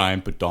with your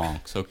giant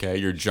badonks, okay?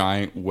 Your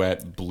giant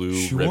wet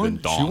blue ribbon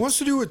donks. She wants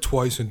to do it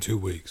twice in 2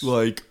 weeks.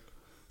 Like,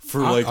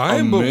 for like I a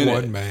am minute. but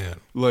one man.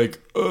 Like,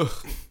 ugh.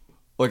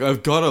 Like,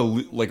 I've got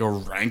a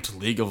ranked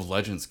League of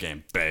Legends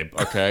game, babe,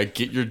 okay?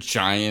 Get your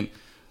giant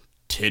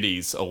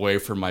titties away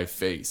from my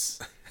face.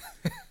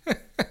 God,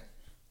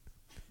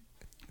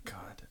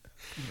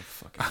 I'm a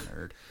fucking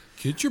nerd.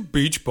 Get your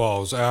beach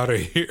balls out of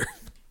here.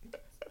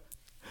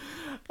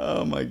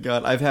 Oh my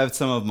god. I've had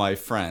some of my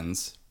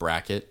friends,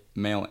 bracket,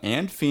 male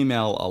and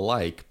female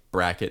alike,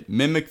 bracket,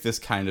 mimic this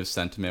kind of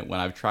sentiment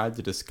when I've tried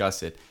to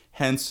discuss it,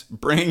 hence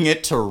bringing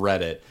it to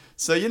Reddit.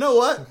 So you know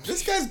what?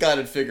 This guy's got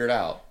it figured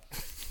out.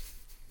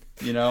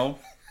 You know?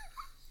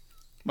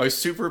 My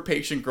super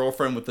patient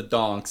girlfriend with the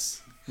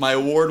donks. My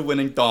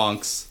award-winning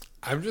donks.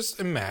 I'm just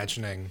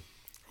imagining,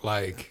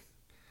 like,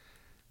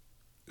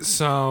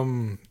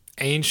 some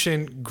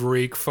ancient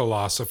Greek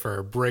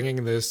philosopher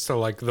bringing this to,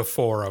 like, the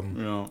forum.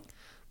 You know?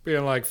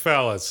 Being like,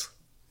 fellas,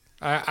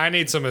 I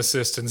need some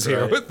assistance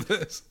here Right. with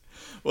this.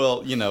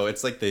 Well, you know,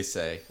 it's like they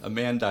say, a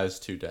man dies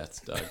 2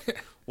 deaths, Doug.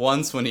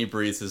 Once when he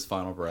breathes his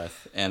final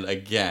breath, and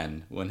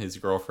again when his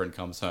girlfriend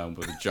comes home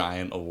with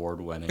giant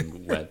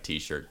award-winning wet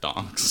t-shirt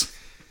donks.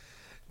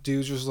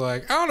 Dude's just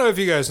like, I don't know if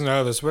you guys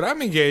know this, but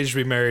I'm engaged to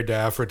be married to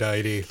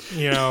Aphrodite,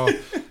 you know?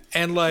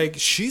 And, like,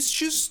 she's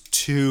just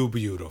too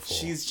beautiful.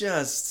 She's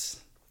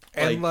just...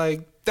 And,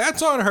 like,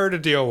 that's on her to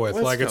deal with.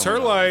 What's Like, it's her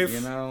going on, life.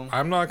 you know?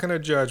 I'm not going to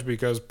judge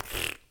because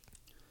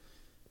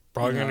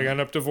probably going to end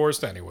up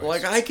divorced anyway.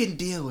 Like, I can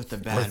deal with the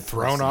bad Or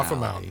thrown off a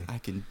personality. mountain. I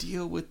can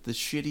deal with the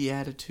shitty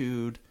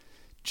attitude,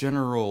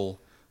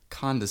 general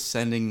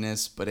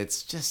condescendingness, but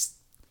it's just...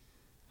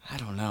 I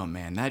don't know,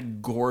 man.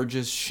 That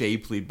gorgeous,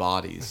 shapely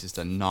body is just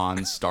a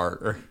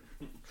non-starter.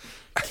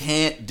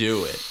 Can't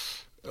do it.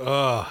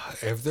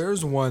 If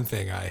there's one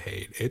thing I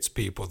hate, it's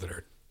people that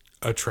are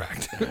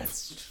attractive.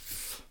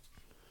 That's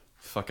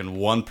Fucking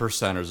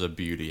 1%ers of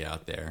beauty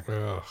out there.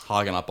 Ugh.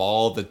 Hogging up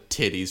all the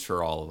titties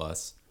for all of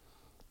us.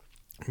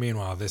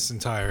 Meanwhile, this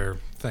entire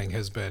thing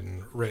has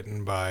been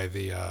written by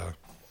the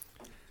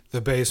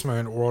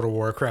basement World of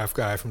Warcraft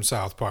guy from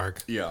South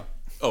Park. Yeah.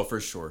 Oh,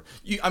 for sure.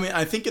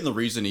 I think the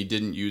reason he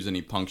didn't use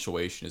any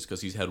punctuation is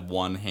because he's had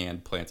one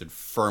hand planted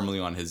firmly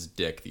on his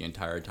dick the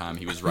entire time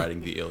he was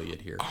writing the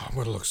Iliad here. Oh, I'm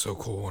gonna look so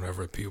cool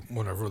whenever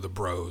the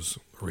bros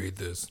read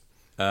this.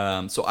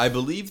 So I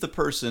believe the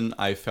person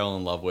I fell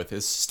in love with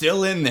is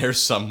still in there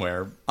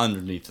somewhere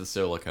underneath the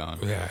silicone.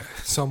 Yeah,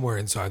 somewhere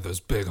inside those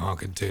big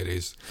honking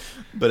titties.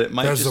 But it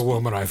might That's just the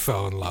woman I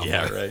fell in love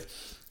Yeah, with. right.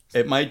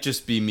 It might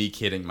just be me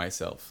kidding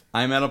myself.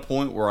 I'm at a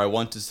point where I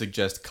want to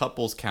suggest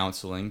couples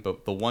counseling,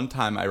 but the one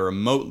time I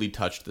remotely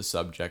touched the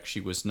subject,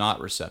 she was not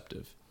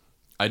receptive.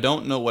 I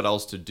don't know what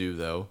else to do,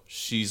 though.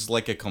 She's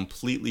like a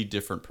completely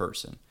different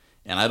person,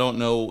 and I don't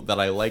know that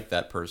I like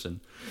that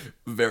person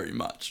very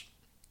much.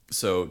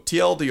 So,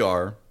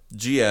 TLDR,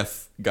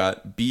 GF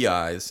got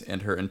BIs,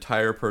 and her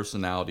entire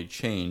personality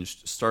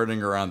changed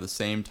starting around the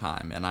same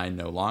time, and I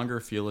no longer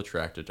feel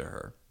attracted to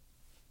her.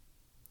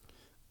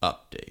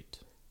 Update.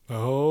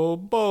 Oh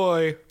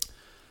boy,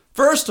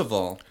 First of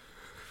all,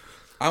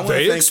 I want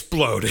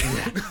exploded.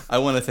 I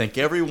want to thank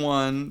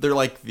everyone. They're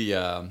like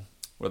the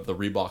the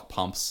Reebok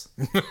pumps,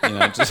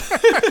 just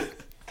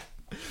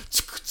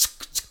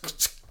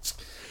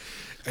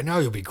And now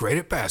you'll be great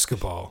at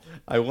basketball.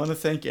 I want to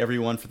thank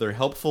everyone for their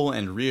helpful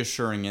and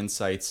reassuring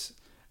insights.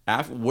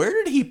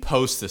 Where did he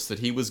post this? That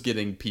he was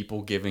getting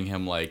people giving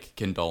him like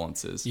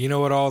condolences. You know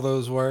what all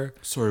those were?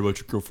 Sorry about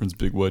your girlfriend's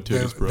big wet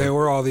titties, bro. They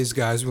were all these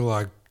guys who were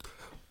like,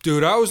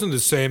 dude, I was in the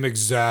same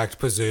exact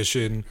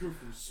position.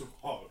 So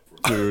hot,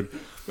 bro. Dude,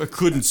 I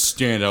couldn't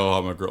stand how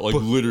hot my girl. Like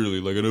literally,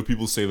 like I know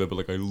people say that, but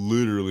like I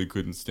literally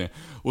couldn't stand.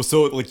 Well,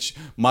 so like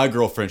my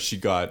girlfriend, she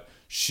got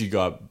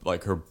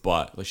like her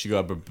butt, like she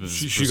got a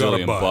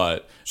Brazilian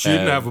butt. She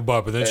didn't have a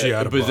butt, but then she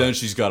had a butt. But then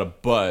she's got a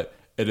butt,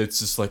 and it's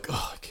just like,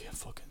 oh, I can't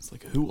fucking. It's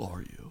like, who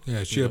are you?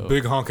 Yeah, she had a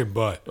big honking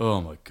butt. Oh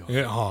my god.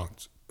 It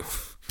honked.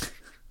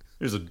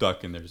 There's a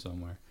duck in there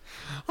somewhere.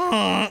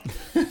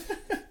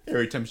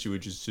 Every time she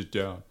would just sit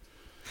down.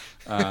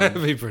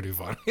 That'd be pretty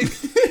funny.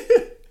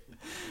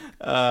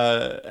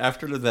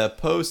 After that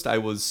post, I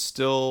was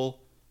still.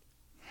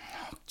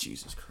 Oh,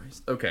 Jesus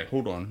Christ. Okay,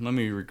 hold on. Let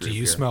me regroup. Do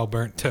you smell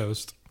burnt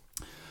toast?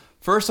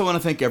 First, I want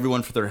to thank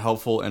everyone for their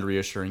helpful and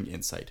reassuring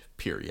insight.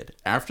 Period.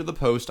 After the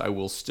post, I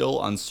will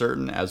still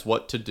uncertain as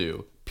what to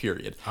do.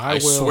 Period. I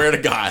swear to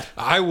God.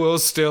 I will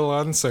still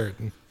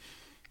uncertain.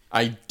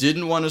 I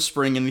didn't want to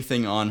spring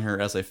anything on her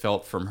as I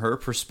felt from her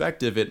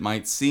perspective it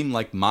might seem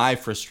like my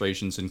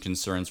frustrations and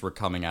concerns were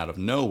coming out of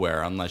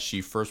nowhere unless she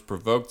first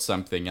provoked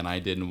something and I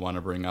didn't want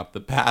to bring up the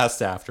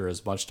past after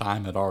as much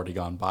time had already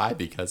gone by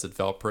because it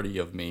felt pretty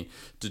of me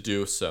to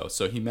do so.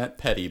 So he meant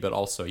petty, but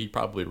also he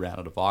probably ran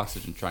out of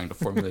oxygen trying to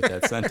formulate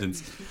that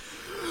sentence.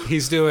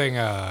 He's doing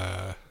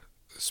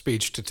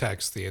speech to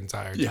text the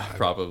entire time. Yeah,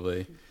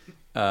 probably.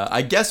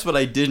 I guess what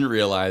I didn't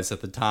realize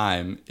at the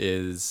time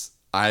is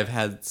I've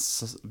had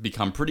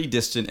become pretty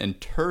distant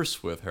and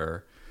terse with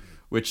her,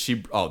 which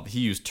he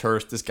used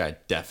terse. This guy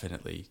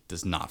definitely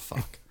does not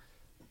fuck.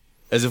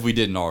 As if we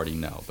didn't already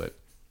know, but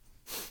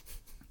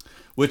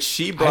which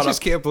she brought up. I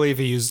just can't believe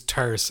he used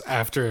terse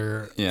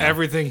after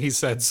everything he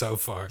said so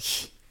far.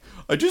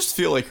 I just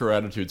feel like her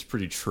attitude's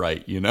pretty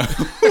trite, you know?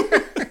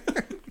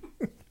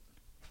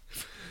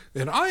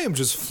 And I am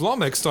just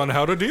flummoxed on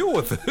how to deal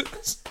with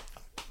it.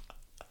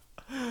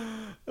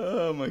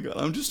 Oh my god,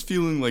 I'm just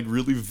feeling like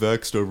really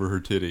vexed over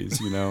her titties,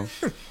 you know?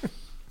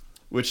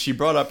 Which she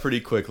brought up pretty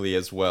quickly,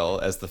 as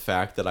well as the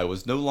fact that I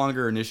was no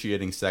longer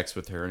initiating sex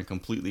with her and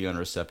completely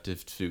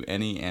unreceptive to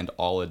any and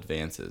all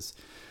advances.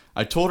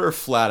 I told her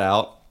flat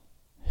out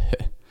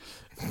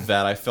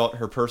that I felt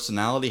her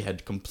personality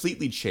had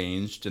completely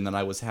changed and that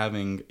I was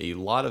having a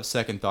lot of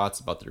second thoughts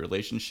about the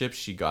relationship.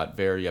 She got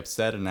very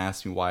upset and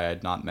asked me why I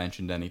had not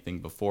mentioned anything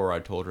before. I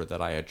told her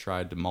that I had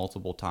tried to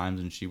multiple times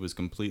and she was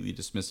completely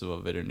dismissive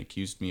of it and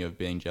accused me of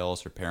being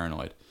jealous or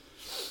paranoid.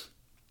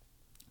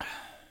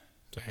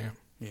 Damn.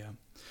 Yeah.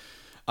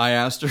 I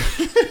asked her...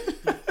 I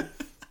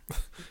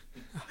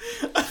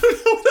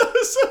don't know what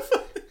was so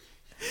funny.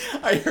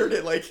 I heard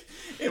it like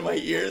in my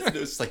ears and it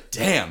was like,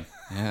 damn.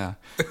 Yeah.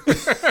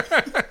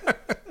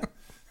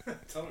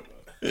 Tell me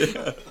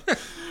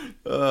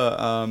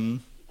about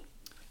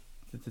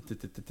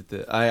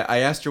it. I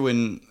asked her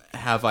when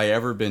have I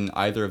ever been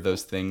either of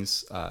those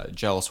things,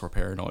 jealous or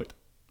paranoid.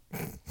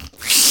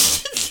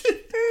 This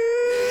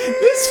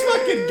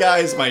fucking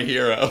guy's my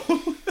hero.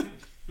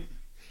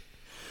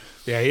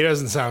 Yeah, he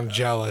doesn't sound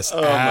jealous.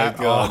 Oh my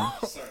god.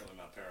 Certainly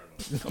not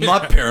paranoid. I'm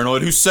not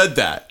paranoid. Who said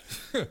that?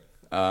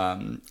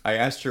 I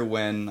asked her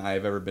when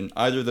I've ever been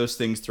either of those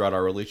things throughout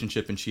our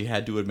relationship, and she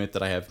had to admit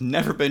that I have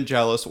never been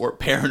jealous or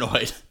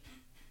paranoid.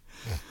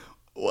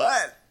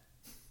 What?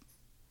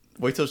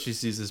 Wait till she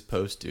sees this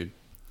post, dude.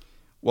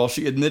 While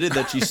she admitted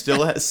that she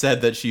still has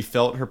said that she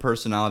felt her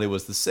personality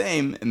was the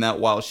same, and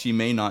that while she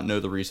may not know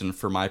the reason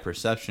for my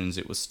perceptions,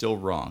 it was still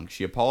wrong.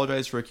 She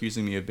apologized for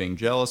accusing me of being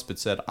jealous, but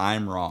said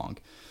I'm wrong.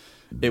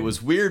 It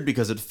was weird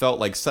because it felt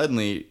like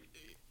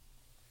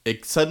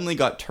it suddenly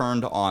got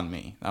turned on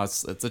me.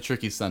 It's a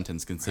tricky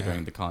sentence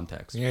considering the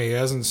context. Yeah, he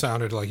hasn't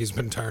sounded like he's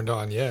been turned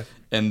on yet.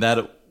 And that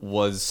it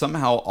was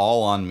somehow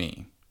all on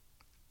me.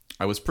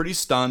 I was pretty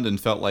stunned and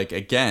felt like,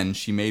 again,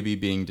 she may be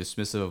being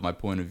dismissive of my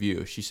point of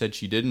view. She said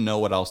she didn't know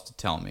what else to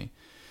tell me.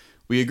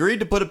 We agreed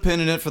to put a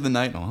pin in it for the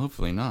night. Well,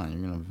 hopefully not. You're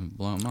going to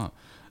blow him up.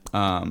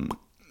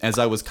 As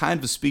I was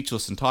kind of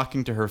speechless, and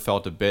talking to her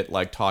felt a bit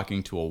like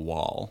talking to a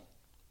wall.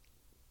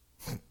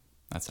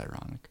 That's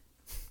ironic.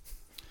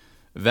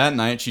 That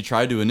night, she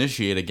tried to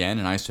initiate again,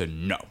 and I said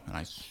no, and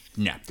I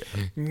snapped at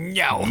her.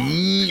 No.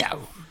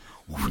 No.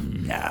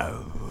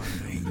 No.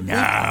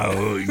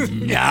 No.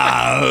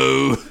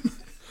 No.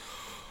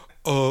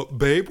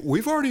 Babe,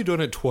 we've already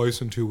done it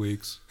twice in 2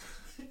 weeks.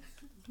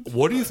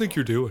 What do you think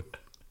you're doing?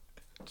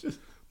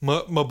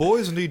 My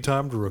boys need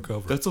time to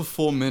recover. That's a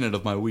full minute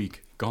of my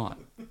week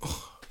gone.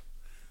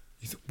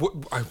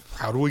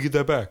 How do we get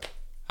that back?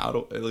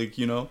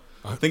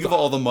 Think of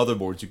all the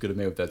motherboards you could have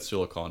made with that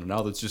silicon, and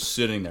now that's just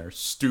sitting there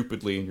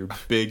stupidly in your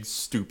big,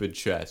 stupid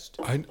chest.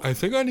 I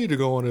think I need to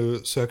go on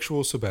a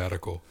sexual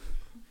sabbatical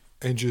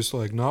and just,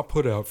 not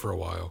put out for a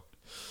while.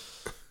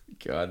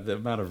 God, the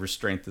amount of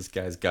restraint this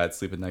guy's got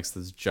sleeping next to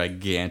those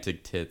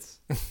gigantic tits.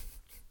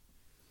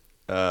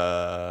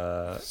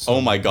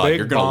 Oh my God,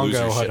 you're gonna lose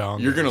your shit.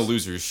 You're gonna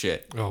lose your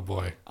shit. Oh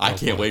boy. I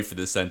can't wait for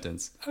this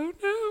sentence. Oh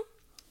no.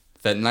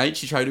 That night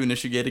she tried to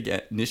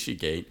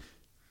initiate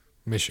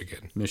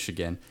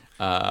Michigan.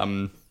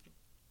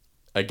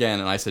 Again,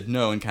 and I said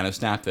no and kind of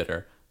snapped at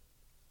her.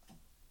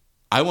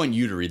 I want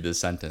you to read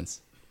this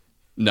sentence.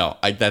 No,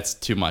 that's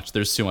too much.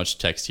 There's too much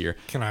text here.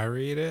 Can I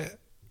read it?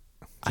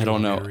 I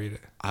don't know. Read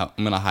it? I'm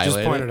gonna highlight it.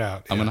 Just point it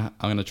out. Yeah.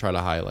 I'm gonna try to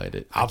highlight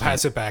it. I'll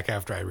pass it back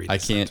after I read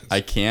it.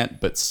 I can't,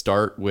 but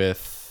start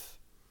with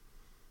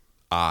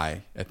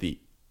I at the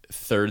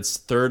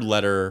third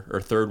letter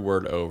or third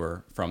word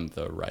over from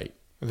the right.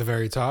 At the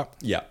very top?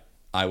 Yeah.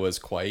 I was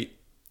quite.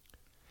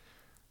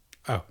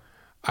 Oh.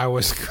 I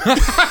was Come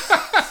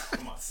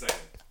on, say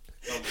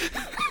it.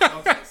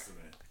 Don't listen to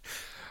me.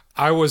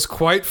 I was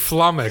quite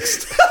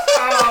flummoxed.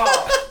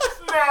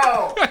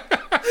 No!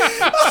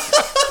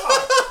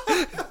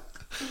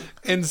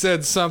 And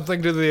said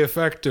something to the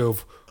effect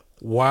of,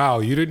 "Wow,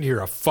 you didn't hear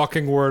a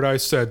fucking word I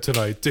said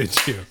tonight, did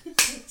you?"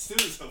 This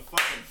dude is a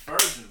fucking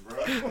virgin,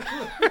 bro.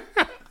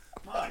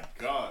 My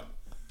God.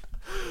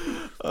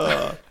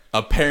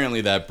 Apparently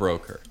that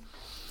broke her.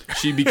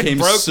 She became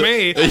Broke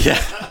me.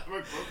 Yeah.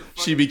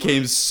 She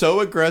became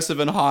so aggressive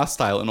and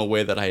hostile in a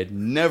way that I had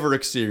never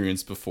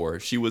experienced before.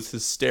 She was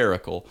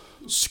hysterical,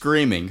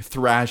 screaming,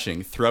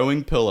 thrashing,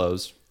 throwing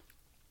pillows,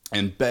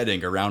 and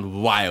bedding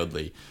around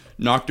wildly.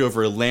 Knocked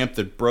over a lamp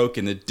that broke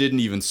and it didn't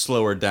even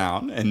slow her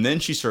down. And then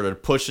she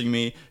started pushing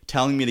me,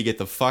 telling me to get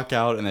the fuck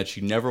out and that she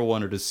never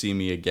wanted to see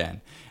me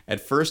again. At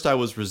first I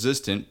was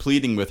resistant,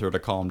 pleading with her to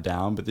calm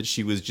down, but that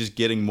she was just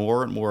getting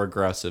more and more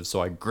aggressive,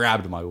 so I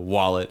grabbed my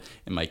wallet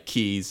and my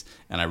keys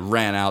and I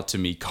ran out to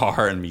me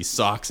car and me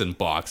socks and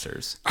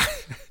boxers.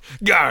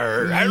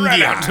 Gar, I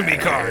ran out to me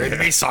car in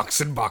me socks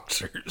and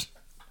boxers.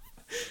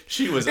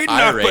 She was Enough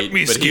but irate,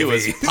 me but he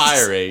was skivvies.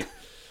 pirate.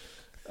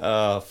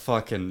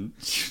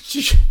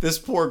 This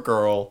poor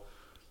girl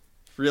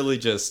really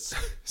just...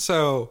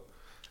 So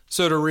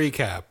to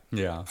recap,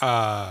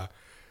 Yeah.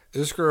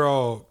 this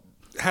girl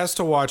has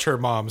to watch her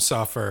mom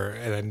suffer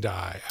and then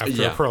die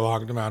after a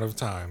prolonged amount of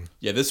time.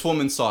 Yeah, this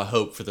woman saw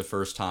hope for the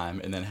first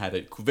time and then had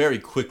it very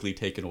quickly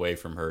taken away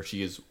from her.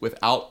 She is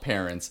without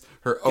parents.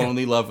 Her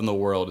only love in the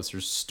world is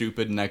her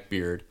stupid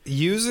neckbeard.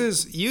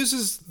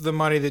 Uses the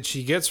money that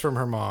she gets from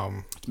her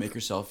mom To make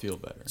herself feel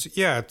better.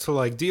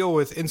 to deal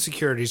with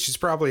insecurities she's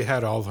probably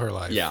had all of her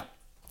life. Yeah.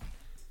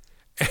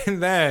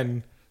 And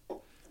then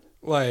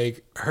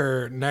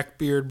her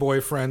neckbeard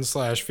boyfriend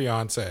 /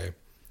 fiance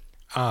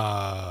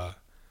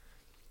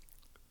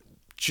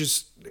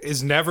just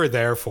is never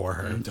there for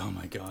her. Oh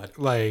my God.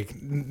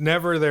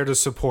 Never there to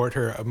support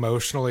her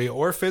emotionally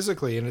or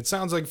physically. And it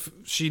sounds like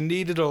she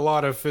needed a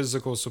lot of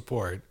physical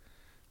support.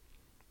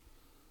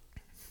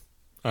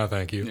 Oh,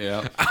 thank you.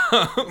 Yeah.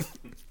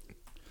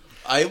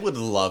 I would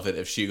love it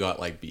if she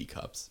got B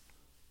cups.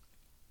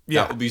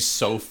 Yeah. That would be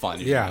so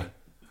funny. Yeah.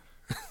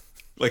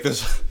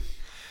 This.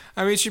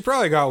 I mean, she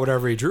probably got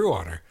whatever he drew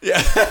on her.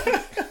 Yeah.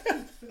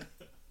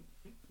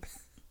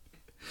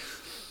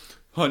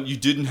 Hun, you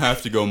didn't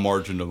have to go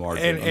margin to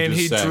margin. And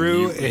he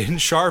drew in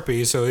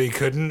Sharpie so he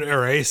couldn't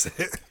erase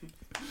it.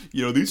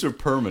 These are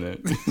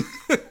permanent.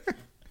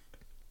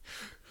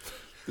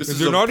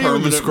 They're not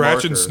even the scratch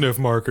marker. and sniff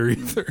marker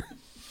either.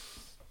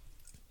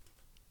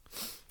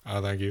 Oh,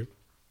 thank you.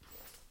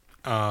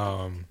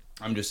 I'm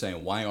just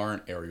saying, why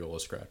aren't Ariel a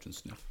scratch and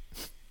sniff?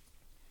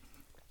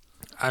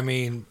 I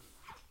mean,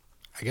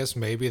 I guess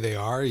maybe they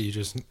are. You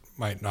just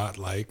might not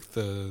like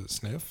the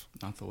sniff.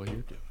 Not the way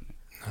you're doing it.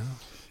 No.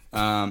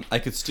 I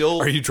could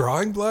still. Are you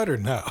drawing blood or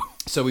no?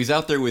 So he's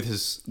out there with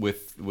his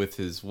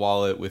his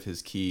wallet, with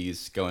his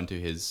keys, going to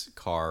his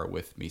car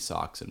with me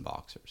socks and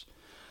boxers.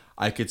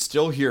 I could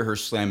still hear her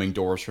slamming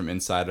doors from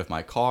inside of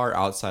my car,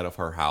 outside of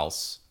her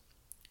house.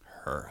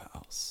 Her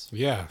house.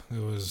 Yeah,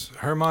 it was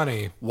her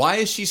money. Why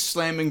is she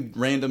slamming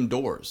random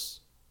doors?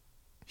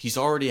 He's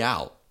already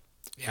out.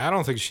 Yeah, I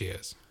don't think she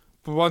is.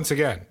 But once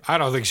again, I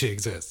don't think she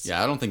exists.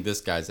 Yeah, I don't think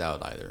this guy's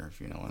out either,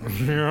 if you know what I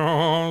mean. You know what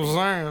I'm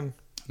saying?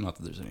 Not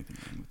that there's anything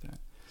wrong with that.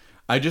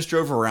 I just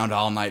drove around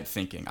all night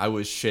thinking. I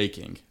was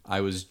shaking.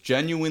 I was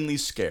genuinely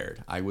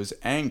scared. I was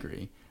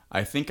angry.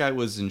 I think I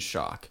was in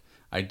shock.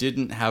 I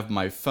didn't have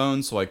my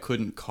phone, so I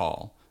couldn't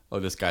call. Oh,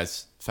 this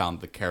guy's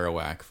found the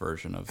Kerouac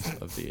version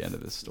of the end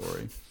of this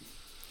story.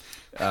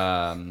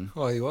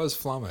 Well, he was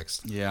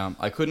flummoxed. Yeah,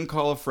 I couldn't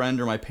call a friend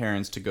or my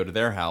parents to go to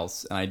their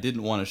house, and I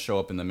didn't want to show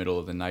up in the middle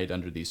of the night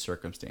under these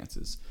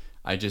circumstances.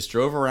 I just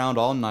drove around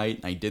all night,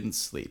 and I didn't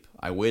sleep.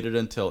 I waited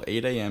until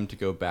 8 a.m. to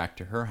go back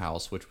to her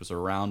house, which was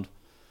around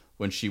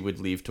when she would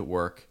leave to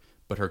work,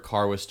 but her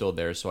car was still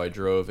there, so I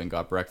drove and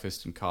got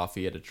breakfast and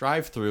coffee at a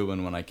drive-thru,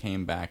 and when I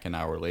came back an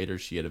hour later,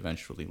 she had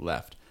eventually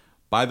left.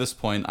 By this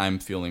point, I'm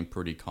feeling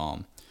pretty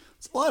calm.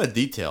 There's a lot of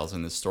details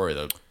in this story,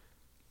 though.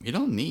 You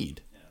don't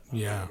need.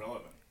 Yeah.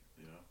 Relevant,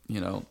 You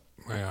know.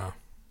 Yeah.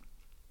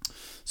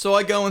 So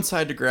I go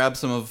inside to grab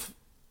some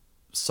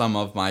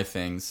of my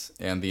things,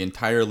 and the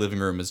entire living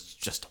room is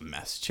just a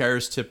mess.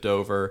 Chairs tipped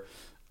over,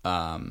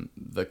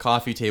 the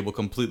coffee table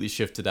completely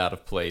shifted out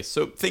of place.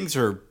 So things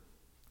are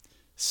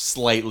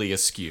slightly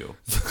askew.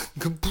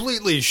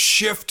 Completely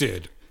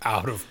shifted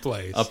out of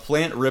place. A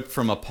plant ripped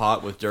from a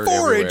pot with dirt 4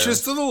 everywhere.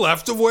 inches to the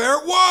left of where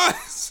it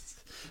was.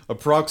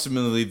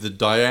 Approximately the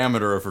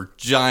diameter of her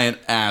giant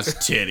ass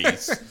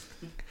titties.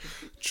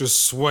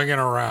 Just swinging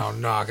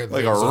around, knocking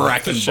Like things a off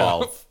wrecking the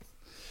shelf.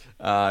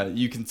 ball.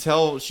 You can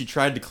tell she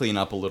tried to clean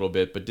up a little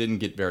bit, but didn't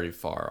get very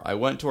far. I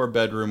went to our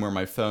bedroom where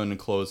my phone and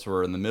clothes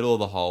were. In the middle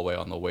of the hallway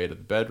on the way to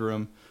the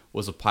bedroom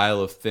was a pile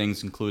of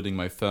things, including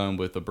my phone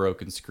with a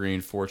broken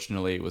screen.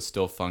 Fortunately, it was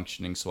still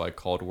functioning, so I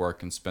called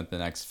work and spent the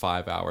next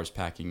 5 hours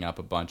packing up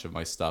a bunch of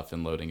my stuff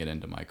and loading it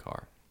into my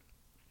car.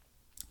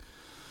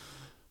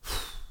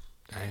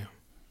 Damn.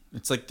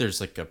 It's like there's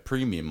like a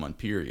premium on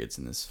periods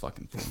in this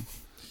fucking thing.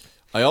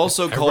 I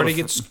also called... Everybody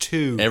gets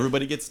two.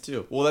 Everybody gets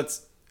two. Well,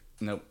 that's...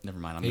 Nope, never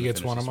mind. He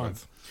gets one a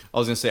month. I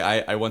was going to say,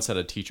 I once had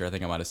a teacher, I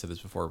think I might have said this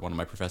before, one of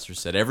my professors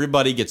said,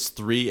 everybody gets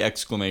 3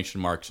 exclamation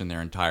marks in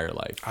their entire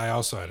life. I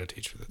also had a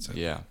teacher that said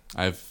Yeah,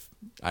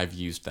 I've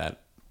used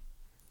that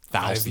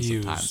thousands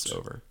of times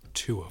over.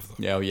 2 of them.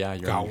 Yeah, yeah.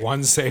 Got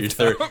one saved.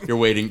 You're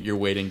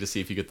waiting to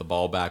see if you get the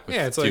ball back with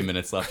it's 2 like,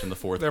 minutes left in the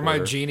fourth They're quarter.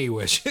 my genie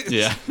wishes.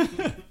 Yeah.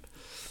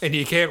 And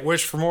you can't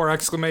wish for more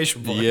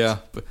exclamation points. Yeah.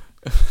 But,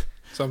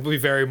 So I'm going to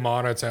be very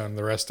monotone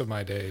the rest of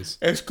my days.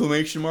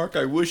 exclamation mark,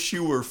 I wish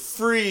you were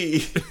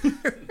free.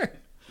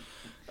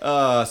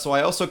 So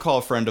I also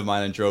called a friend of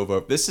mine and drove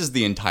over. This is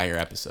the entire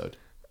episode.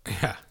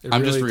 Yeah.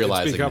 I'm just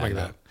realizing it's becoming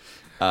that.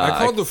 I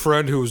called the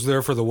friend who was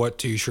there for the wet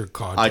t-shirt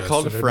contest. I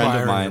called a and friend of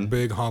admiring mine. her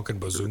big honking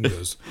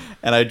bazungas.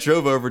 And I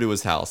drove over to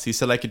his house. He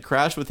said I could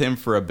crash with him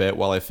for a bit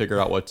while I figure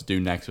out what to do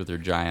next with her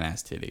giant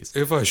ass titties.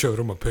 If I showed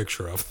him a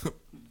picture of them.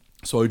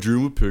 So I drew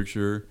him a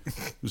picture.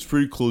 It was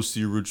pretty close to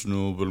the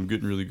original, but I'm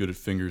getting really good at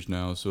fingers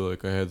now. So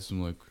like I had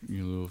some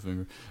little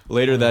finger.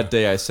 Later that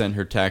day, I sent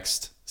her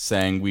text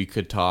saying we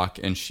could talk,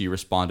 and she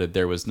responded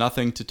there was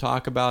nothing to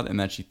talk about, and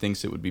that she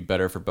thinks it would be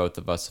better for both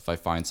of us if I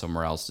find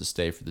somewhere else to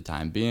stay for the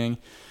time being.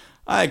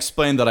 I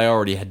explained that I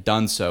already had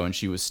done so, and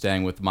she was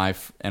staying with my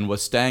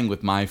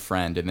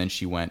friend, and then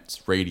she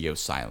went radio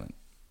silent.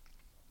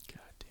 God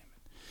damn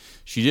it.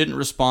 She didn't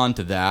respond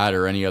to that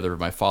or any other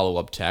of my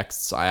follow-up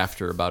texts.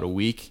 After about a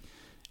week,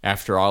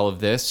 after all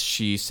of this,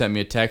 she sent me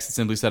a text that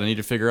simply said I need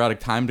to figure out a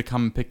time to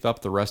come and pick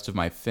up the rest of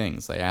my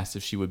things. I asked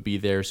if she would be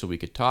there so we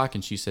could talk,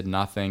 and she said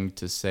nothing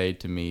to say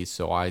to me,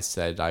 so I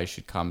said I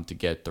should come to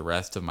get the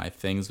rest of my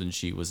things when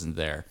she wasn't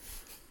there.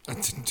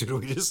 Did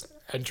we just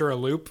enter a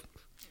loop?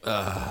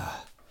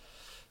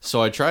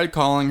 So I tried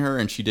calling her,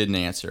 and she didn't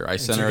answer. I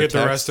sent To her a get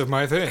text. the rest of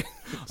my thing.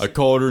 I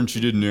called her, and she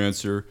didn't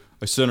answer.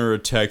 I sent her a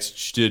text.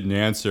 She didn't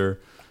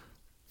answer.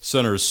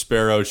 Sent her a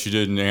sparrow. She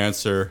didn't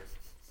answer.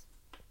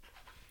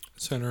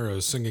 Sent her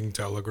a singing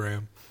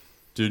telegram.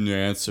 Didn't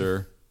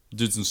answer.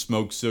 Did some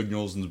smoke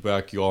signals in the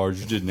backyard.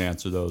 She didn't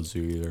answer those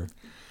either.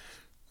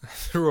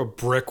 Threw a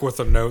brick with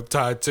a note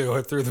tied to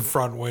it through the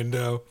front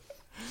window.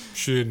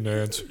 She didn't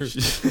answer.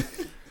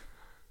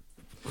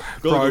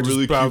 Probably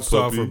just bounced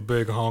off her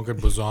big honking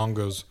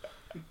bazongas.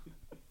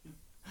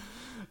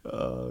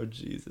 Oh,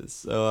 Jesus.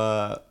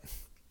 So,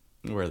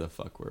 where the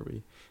fuck were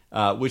we?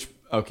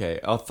 Okay,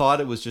 I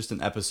thought it was just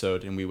an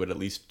episode and we would at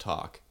least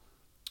talk.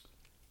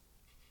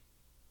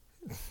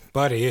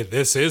 Buddy,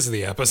 this is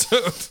the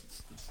episode.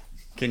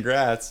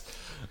 Congrats.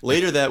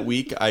 Later that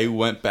week, I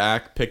went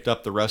back, picked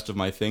up the rest of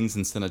my things,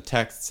 and sent a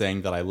text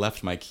saying that I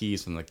left my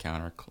keys on the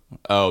counter.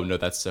 Oh, no,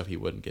 that's stuff he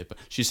wouldn't get. But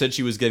she said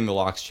she was getting the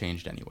locks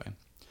changed anyway.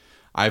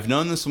 I've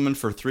known this woman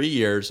for 3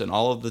 years, and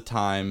all of the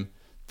time,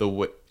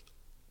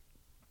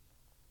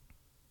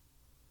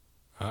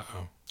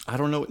 Uh-oh. I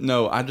don't know.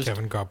 No,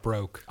 Kevin got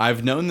broke.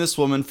 I've known this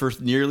woman for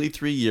nearly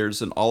 3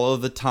 years, and all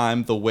of the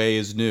time the way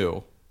is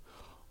new.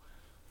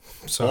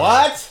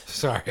 Sorry.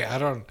 Sorry, I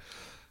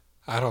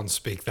don't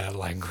speak that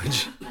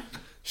language.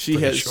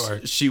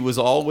 She was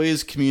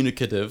always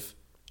communicative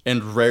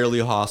and rarely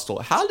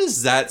hostile. How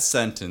does that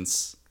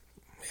sentence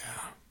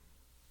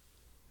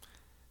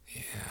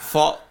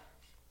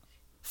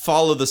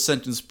follow the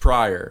sentence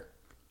prior?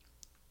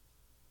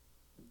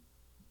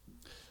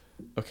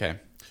 Okay.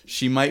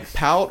 She might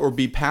pout or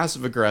be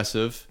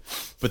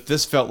passive-aggressive, but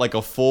this felt like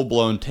a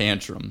full-blown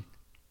tantrum.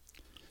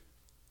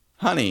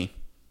 Honey,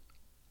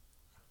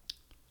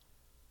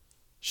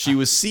 she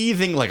was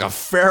seething like a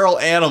feral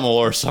animal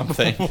or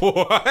something.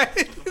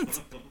 What?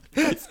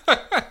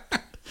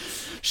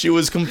 She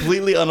was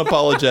completely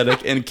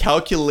unapologetic and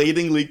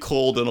calculatingly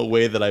cold in a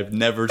way that I've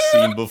never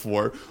seen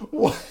before.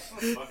 What?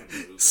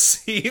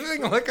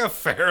 Seething like a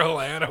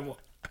feral animal.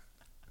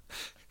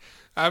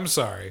 I'm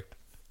sorry.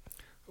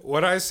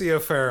 When I see a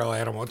feral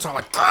animal, it's all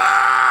like,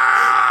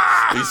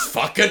 ah! These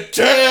fucking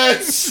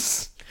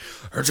tits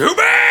are too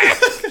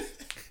big!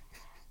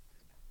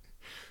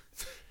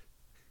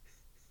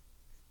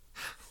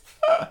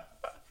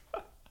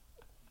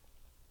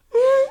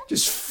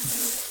 Just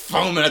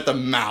foaming at the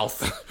mouth.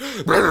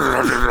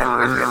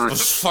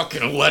 Those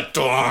fucking wet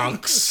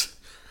donks.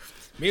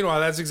 Meanwhile,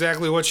 that's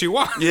exactly what she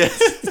wants. Yeah.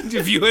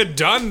 If you had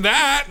done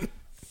that,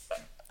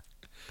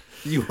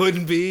 you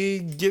wouldn't be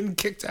getting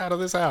kicked out of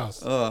this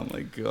house. Oh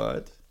my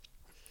god.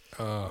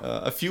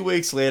 A few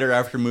weeks later,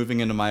 after moving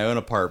into my own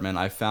apartment,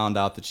 I found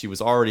out that she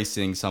was already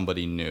seeing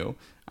somebody new.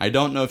 I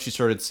don't know if she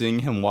started seeing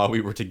him while we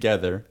were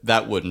together.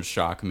 That wouldn't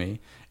shock me.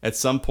 At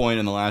some point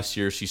in the last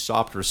year, she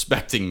stopped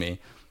respecting me.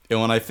 And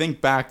when I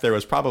think back, there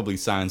was probably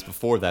signs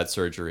before that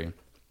surgery.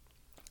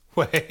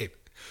 Wait,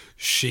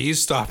 she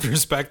stopped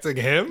respecting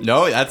him?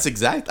 No, that's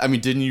exact. I mean,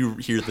 didn't you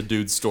hear the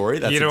dude's story?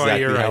 That's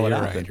exactly how it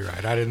happened. You're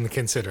right. I didn't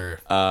consider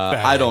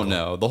I don't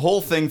know. The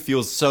whole thing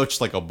feels such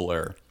like a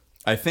blur.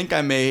 I think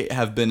I may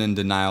have been in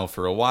denial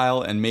for a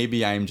while, and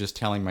maybe I'm just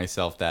telling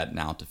myself that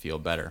now to feel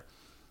better.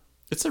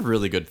 It's a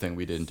really good thing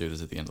we didn't do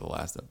this at the end of the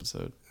last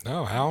episode.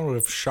 No, Alan would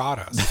have shot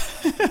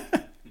us.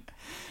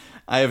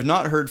 I have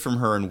not heard from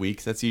her in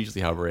weeks. That's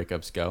usually how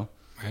breakups go.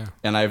 Yeah.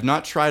 And I have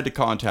not tried to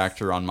contact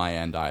her on my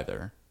end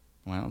either.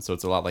 Well, so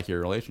it's a lot like your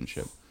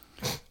relationship.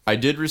 I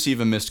did receive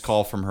a missed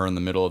call from her in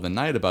the middle of the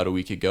night about a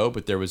week ago,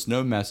 but there was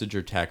no message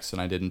or text, and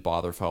I didn't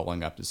bother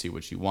following up to see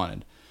what she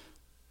wanted.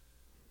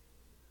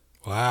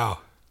 Wow.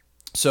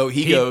 So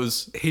he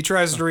goes... He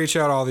tries to reach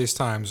out all these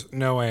times.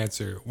 No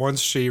answer.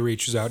 Once she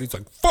reaches out, he's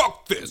like,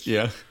 fuck this.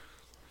 Yeah.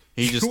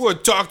 You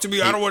want to talk to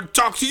me? I don't want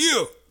to talk to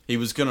you. He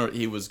was gonna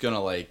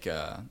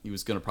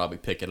probably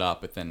pick it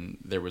up, but then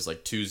there was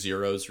like 2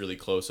 zeros really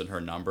close in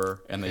her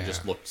number, and they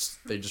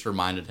just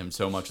reminded him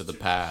so much of the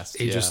past.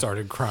 He just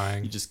started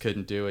crying. He just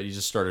couldn't do it. He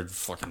just started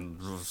fucking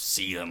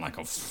seething like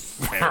a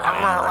feral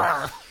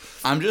animal.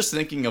 I'm just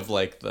thinking of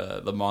like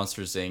the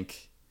Monsters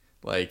Inc.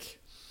 Like,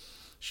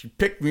 she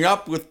picked me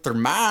up with her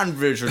mind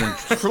vision and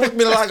flicked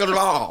me like a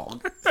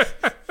dog.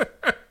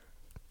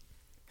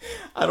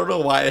 I don't know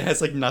why. It has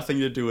like nothing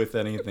to do with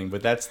anything,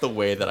 but that's the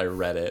way that I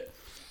read it.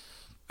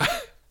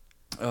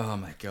 Oh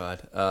my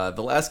god.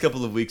 The last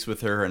couple of weeks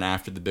with her and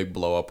after the big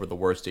blow up were the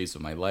worst days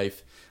of my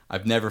life.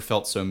 I've never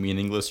felt so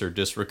meaningless or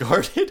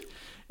disregarded,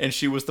 and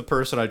she was the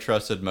person I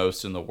trusted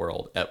most in the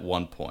world at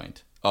one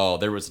point. Oh,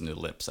 there was an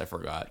ellipse. I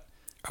forgot.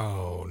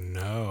 Oh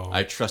no.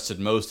 I trusted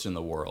most in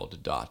the world. ...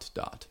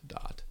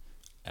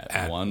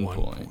 At one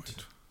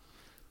point.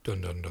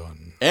 Dun dun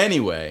dun.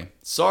 Anyway,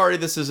 sorry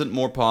this isn't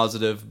more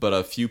positive, but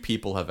a few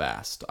people have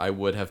asked. I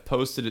would have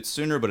posted it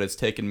sooner, but it's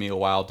taken me a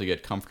while to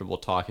get comfortable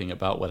talking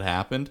about what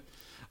happened.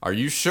 Are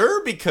you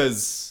sure?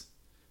 Because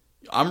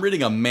I'm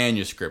reading a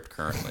manuscript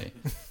currently.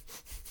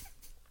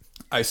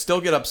 I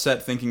still get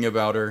upset thinking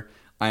about her.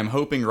 I am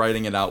hoping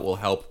writing it out will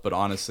help, but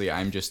honestly,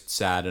 I'm just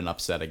sad and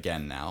upset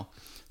again now.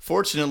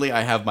 Fortunately,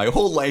 I have my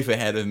whole life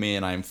ahead of me,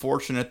 and I am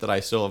fortunate that I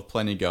still have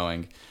plenty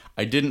going.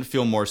 I didn't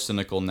feel more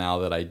cynical now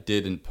that I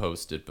didn't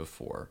post it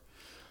before.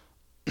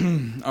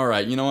 All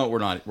right, you know what? We're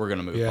going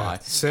to move by.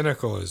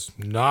 Cynical is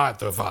not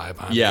the vibe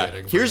I'm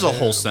getting. Here's a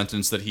whole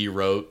sentence that he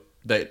wrote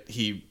that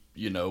he,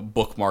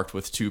 bookmarked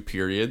with 2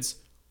 periods,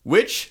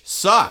 which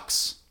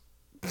sucks.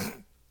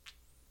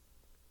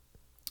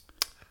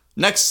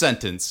 Next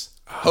sentence.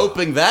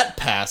 Hoping that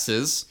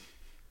passes.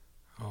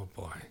 Oh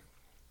boy.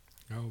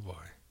 Oh boy.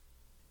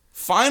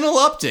 Final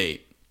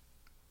update.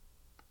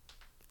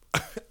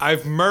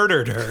 I've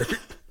murdered her.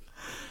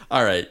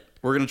 All right,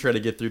 we're gonna try to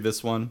get through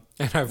this one.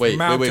 And I've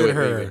mounted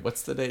her. Wait.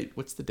 What's the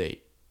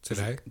date?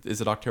 Today?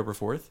 Is it October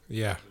 4th?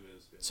 Yeah.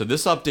 So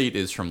this update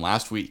is from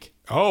last week.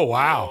 Oh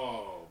wow.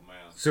 Oh man.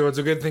 So it's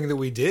a good thing that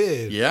we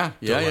did. Yeah.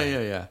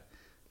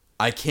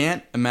 I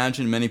can't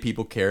imagine many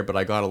people care, but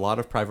I got a lot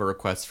of private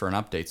requests for an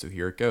update, so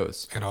here it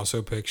goes. And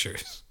also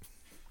pictures.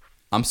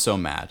 I'm so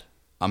mad.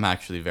 I'm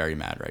actually very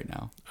mad right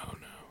now. Oh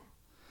no.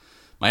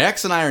 My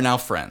ex and I are now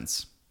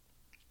friends.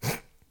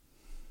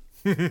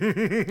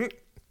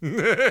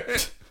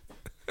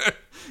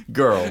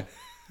 Girl,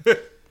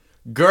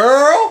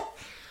 Girl!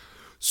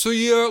 So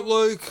yeah,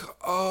 like,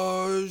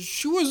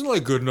 she wasn't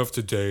like good enough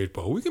to date,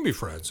 but we can be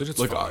friends, and it's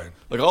Like, fine.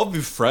 I'll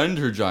befriend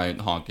her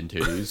giant honking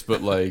titties,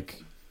 but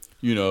like,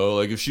 you know,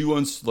 like if she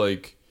wants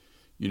like,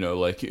 you know,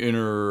 like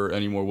enter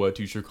any more wet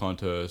t-shirt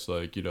contests,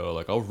 like, you know,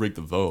 like I'll rig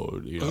the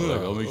vote, you know,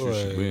 like I'll make sure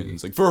she like-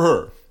 wins, like for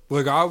her.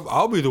 Like,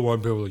 I'll be the one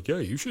people like, yeah,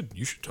 you should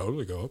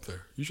totally go up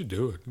there. You should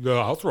do it. No,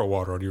 I'll throw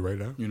water on you right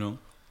now. You know,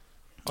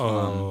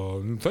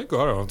 Thank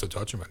God I don't have to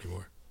touch him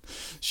anymore.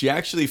 she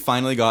actually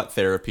finally got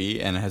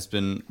therapy and has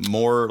been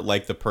more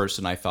like the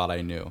person I thought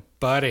I knew.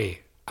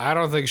 Buddy, I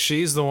don't think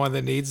she's the one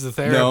that needs the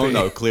therapy.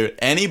 No, clear.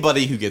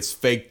 Anybody who gets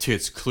fake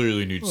tits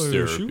clearly needs Oh,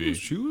 yeah, therapy.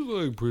 she was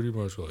like pretty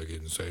much like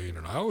insane,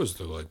 and I was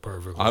the like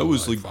perfect. I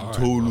was like fine,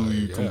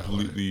 totally, like, yeah,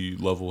 completely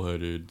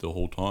level-headed the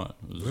whole time.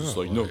 It was just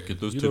yeah, like, no, like, get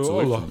those you tits know,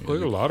 away a from lot, me.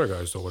 like a lot of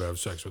guys don't want to have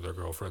sex with their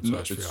girlfriend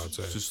slash It's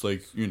fiance. just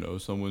like, you know,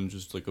 someone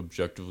just like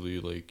objectively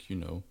like, you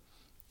know,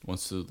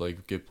 wants to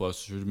like get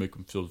plastic surgery to make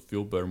them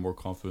feel better, more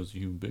confident as a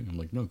human being. I'm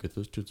like, no, get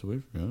those tits away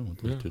from me. I don't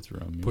want those Yeah. tits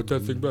around me. Put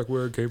that thing back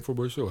where it came from,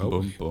 or so help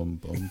Boom, me. boom,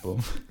 boom,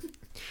 boom.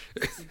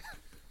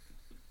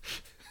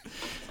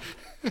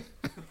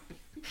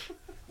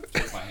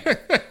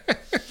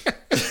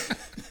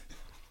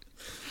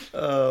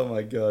 Oh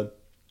my god.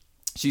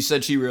 She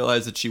said she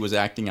realized that she was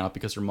acting out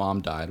because her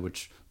mom died,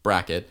 which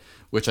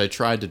I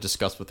tried to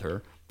discuss with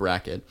her,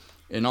 bracket.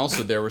 And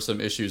also there were some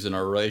issues in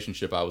our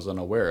relationship I was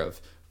unaware of,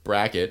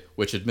 bracket,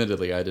 which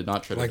admittedly I did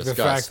not try to Like discuss.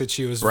 the fact that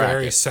she was bracket.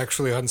 very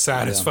sexually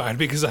unsatisfied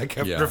because I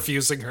kept Yeah.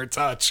 refusing her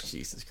touch.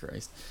 Jesus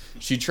Christ.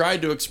 She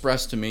tried to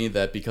express to me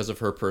that because of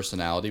her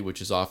personality,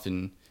 which is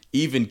often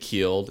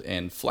even-keeled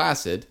and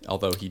flaccid,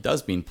 although he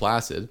does mean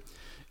placid,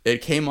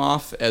 it came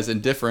off as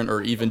indifferent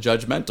or even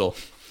judgmental.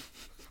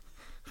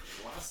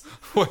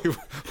 Wait,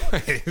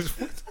 what?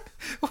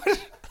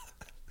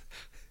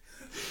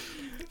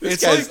 This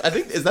It's guy's, like- I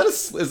think, is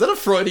that a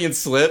Freudian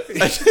slip?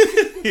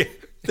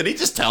 Did he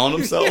just tell on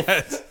himself?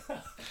 Yes.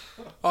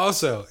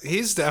 Also,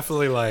 he's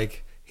definitely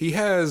like, he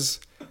has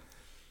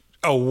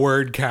a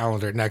word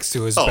calendar next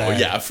to his Oh, bed.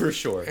 yeah, for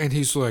sure. And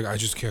he's like, I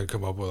just can't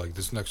come up with like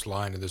this next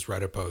line in this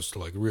Reddit post to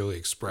like really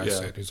express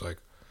Yeah. it. He's like,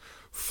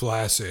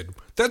 flaccid.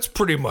 That's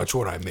pretty much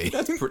what I mean.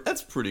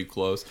 That's pretty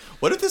close.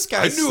 What if this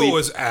I guy's knew it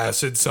was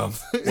acid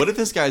something. What if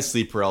this guy's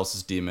sleep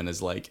paralysis demon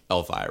is like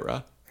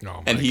Elvira?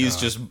 Oh and my he's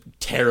God. just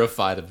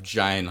terrified of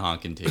giant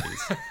honking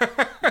titties.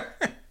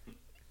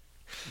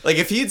 Like,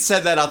 if he had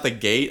said that out the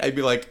gate, I'd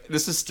be like,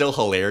 this is still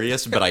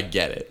hilarious, but I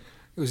get it.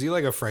 Was he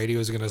like afraid he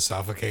was going to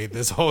suffocate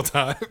this whole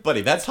time?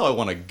 Buddy, that's how I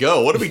want to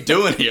go. What are we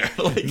doing here?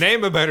 Like,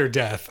 Name a better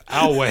death.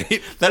 I'll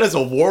wait. that is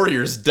a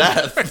warrior's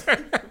death.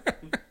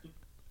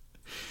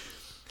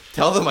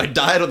 Tell them I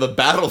died on the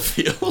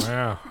battlefield.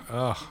 Yeah.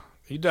 Ugh.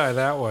 You die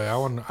that way. I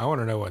want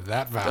to know what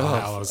that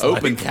Valhalla's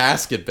Open like.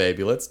 casket,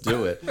 baby. Let's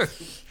do it.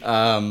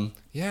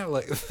 Yeah,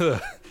 like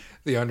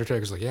the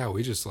Undertaker's like, yeah,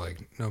 we just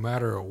like, no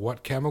matter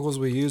what chemicals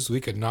we use, we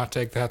could not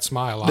take that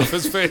smile off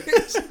his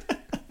face.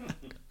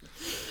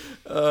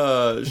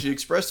 She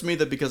expressed to me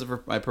that because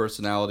of my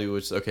personality,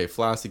 which, okay,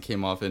 flaccid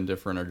came off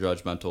indifferent or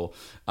judgmental,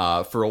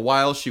 for a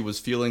while she was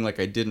feeling like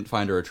I didn't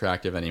find her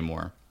attractive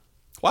anymore.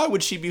 Why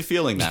would she be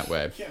feeling that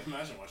way? I can't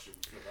imagine why she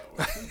would feel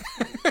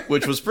that way.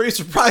 Which was pretty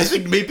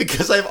surprising to me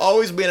because I've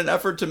always made an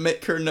effort to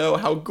make her know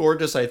how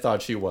gorgeous I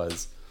thought she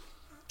was.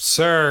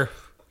 Sir.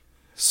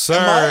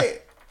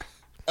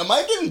 Am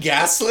I getting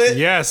gaslit?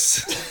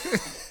 Yes.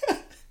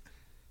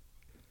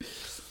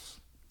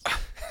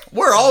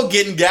 We're all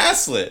getting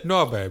gaslit.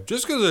 No, babe.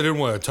 Just because I didn't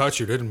want to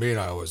touch you didn't mean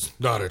I was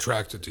not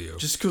attracted to you.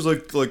 Just because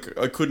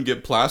I couldn't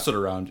get placid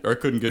around you, or I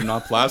couldn't get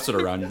not placid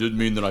around you, didn't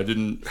mean that I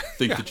didn't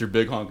think that your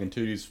big honking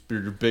titties,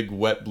 your big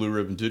wet blue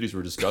ribbon titties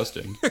were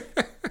disgusting.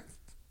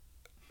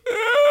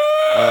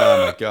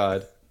 Oh my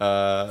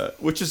god.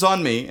 Which is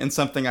on me and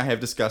something I have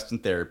discussed in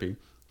therapy.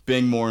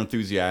 Being more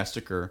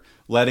enthusiastic or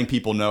letting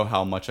people know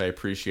how much I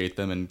appreciate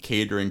them and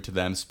catering to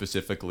them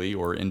specifically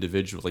or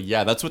individually.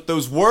 Yeah, that's what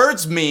those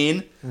words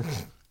mean.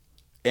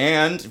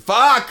 And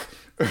fuck!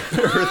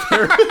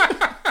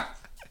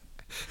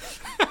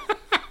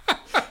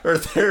 Her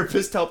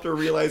therapist helped her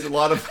realize a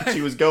lot of what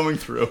she was going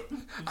through.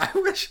 I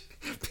wish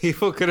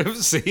people could have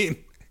seen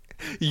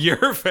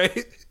your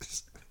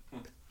face.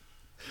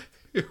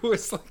 It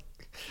was like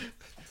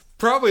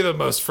probably the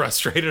most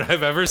frustrated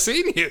I've ever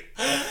seen you.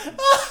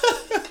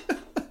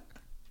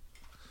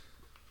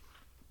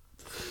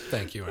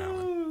 Thank you,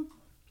 Alan.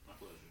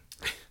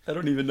 I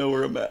don't even know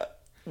where I'm at.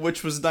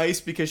 Which was nice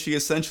because she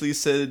essentially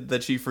said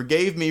that she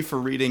forgave me for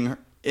reading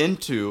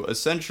into,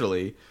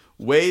 essentially,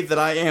 way that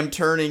I am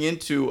turning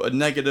into a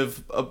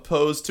negative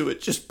opposed to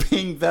it just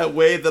being that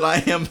way that I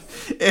am.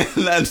 And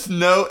that's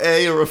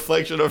a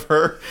reflection of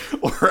her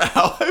or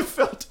how I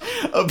felt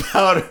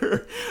about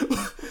her.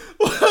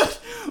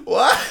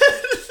 What?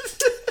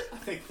 I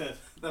think that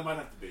might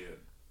have to be it.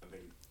 I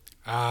think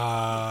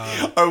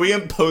Are we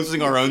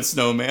imposing our own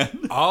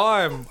snowman?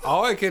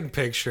 All I can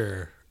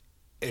picture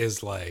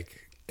is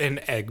like an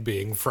egg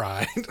being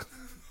fried.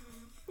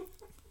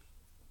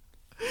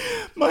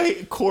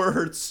 My core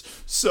hurts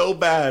so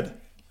bad.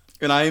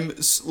 and I'm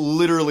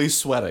literally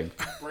sweating.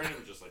 Brandon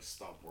would just like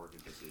stop working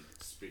because he's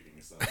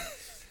speaking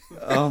stuff.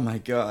 Oh my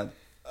god.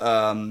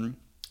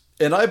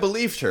 And I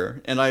believed her,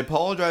 and I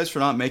apologize for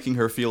not making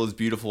her feel as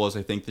beautiful as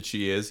I think that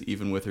she is,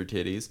 even with her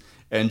titties,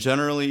 and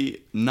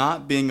generally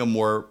not being a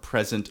more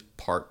present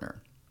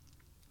partner.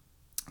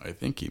 I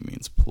think he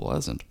means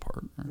pleasant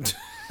partner.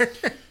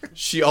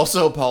 She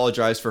also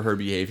apologized for her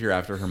behavior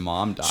after her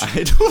mom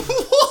died. What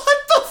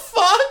the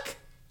fuck?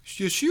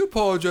 Yeah, she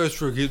apologized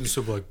for getting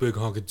some like big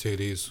honking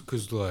titties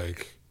because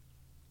like,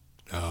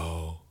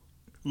 no.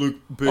 Look,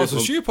 Also,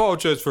 she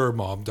apologized for her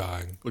mom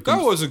dying. Look, That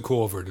I'm- wasn't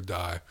cool of her to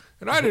die,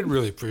 and I didn't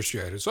really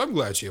appreciate it. So I'm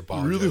glad she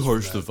apologized. really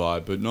harsh for the that.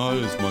 vibe, but not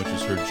as much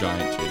as her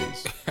giant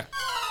titties.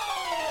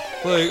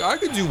 Like I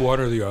could do one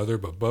or the other,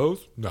 but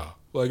both, no.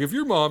 Like if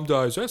your mom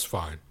dies, that's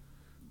fine,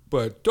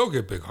 but don't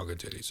get big honking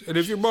titties. And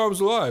if your mom's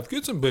alive,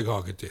 get some big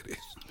honking titties.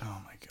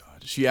 Oh my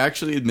god. She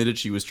actually admitted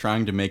she was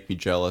trying to make me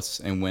jealous,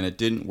 and when it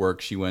didn't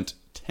work, she went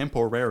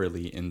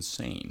temporarily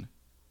insane.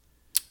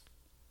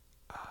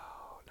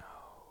 Oh no.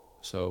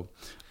 So,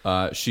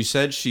 she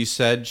said. She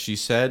said.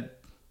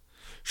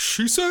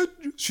 So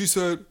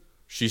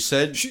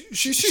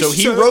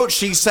he wrote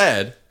she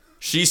said,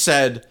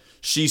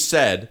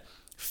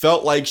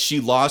 felt like she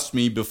lost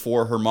me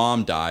before her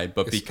mom died,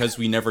 but because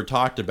we never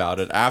talked about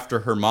it,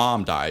 after her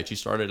mom died, she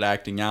started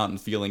acting out and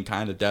feeling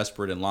kind of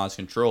desperate and lost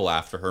control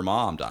after her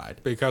mom died.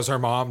 because her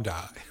mom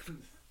died.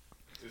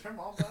 Did her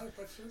mom die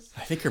by this?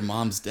 I think her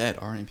mom's dead,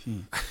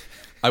 R.I.P.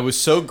 I was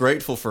so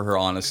grateful for her,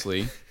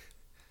 honestly.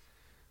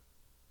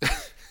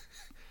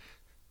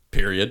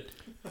 Period.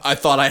 I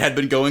thought I had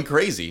been going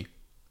crazy.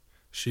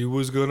 She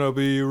was gonna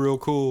be real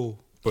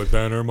cool, but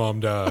then her mom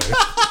died.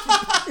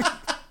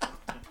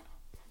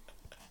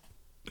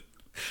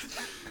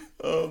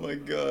 Oh my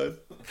god.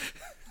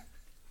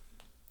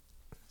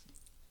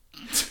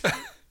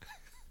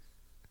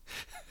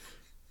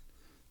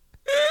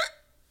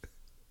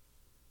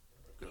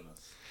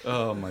 Goodness.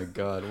 Oh my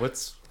god.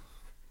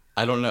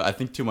 I don't know. I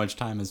think too much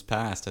time has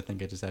passed. I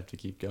think I just have to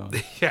keep going.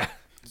 Yeah.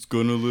 It's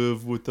gonna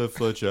live with that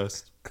flat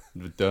chest.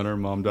 But then her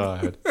mom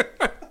died.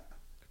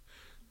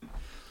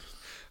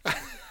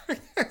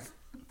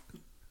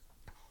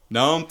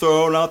 Now I'm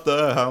throwing out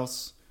the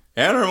house.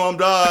 And her mom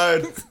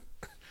died.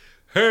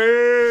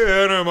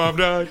 Hey, and her mom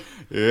died.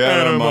 Yeah,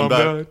 and her mom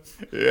died.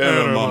 Yeah,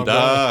 and her mom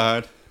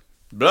died.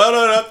 Blah,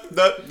 blah,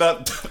 blah, blah,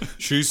 blah.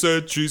 She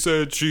said,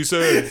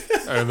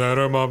 and then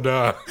her mom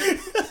died.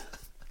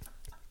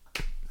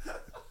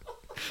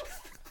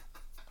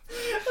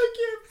 I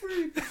can't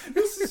breathe.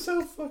 This is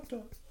so fucked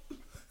up.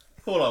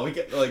 Hold on, we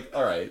get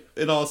all right.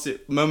 In all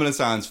moment of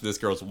silence for this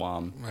girl's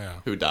mom, Yeah.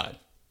 who died.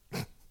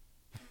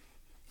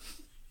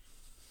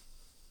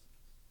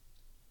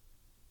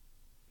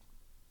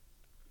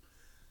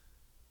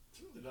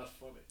 It's really not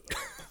funny.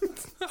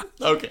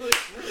 Okay,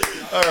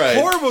 all right.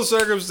 Horrible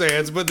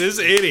circumstance, but this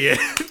idiot.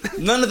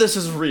 None of this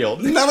is real.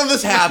 None of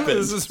this happened.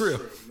 This is real.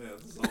 Man,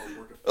 this is all a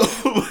work of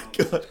Oh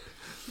my god.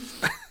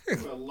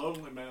 I'm a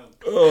lonely man.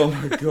 Oh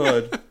my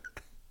god.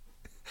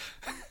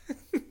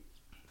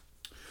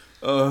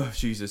 Oh,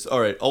 Jesus. All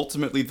right.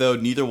 Ultimately, though,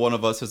 neither one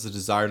of us has a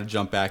desire to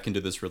jump back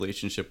into this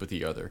relationship with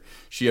the other.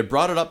 She had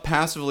brought it up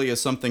passively as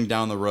something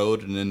down the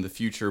road and in the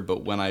future,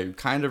 but when I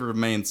kind of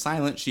remained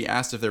silent, she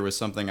asked if there was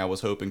something I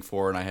was hoping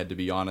for, and I had to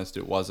be honest,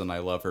 it wasn't. I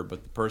love her,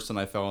 but the person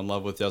I fell in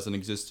love with doesn't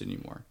exist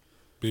anymore.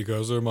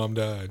 Because her mom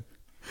died.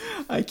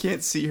 I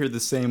can't see her the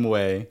same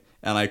way,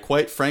 and I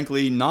quite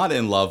frankly not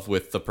in love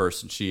with the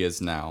person she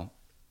is now.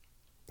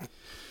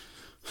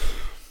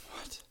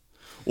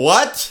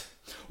 What?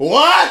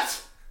 What?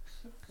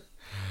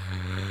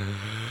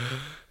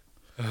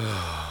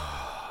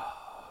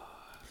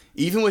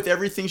 Even with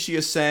everything she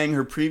is saying,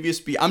 her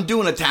previous I'm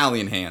doing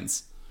Italian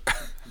hands.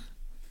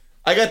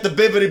 I got the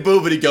bibbity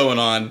boobity going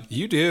on.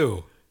 You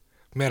do.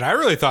 Man, I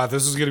really thought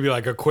this was going to be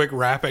like a quick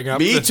wrapping up.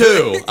 Me the too.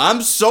 thing.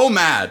 I'm so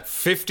mad.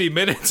 50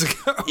 minutes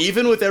ago.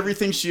 Even with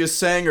everything she is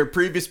saying, her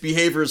previous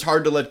behavior is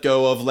hard to let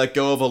go of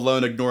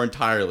alone, ignore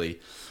entirely.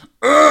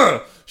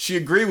 Ugh! She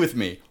agreed with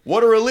me.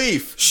 What a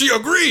relief. She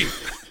agreed.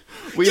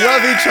 We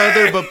love each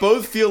other, but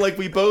both feel like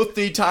we both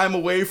need time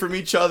away from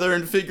each other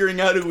and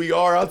figuring out who we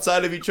are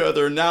outside of each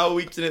other. And now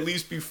we can at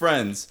least be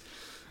friends.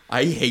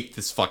 I hate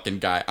this fucking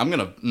guy. I'm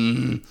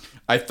gonna...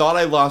 I thought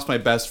I lost my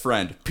best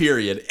friend.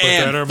 Period.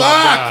 then her And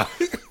mom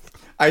fuck!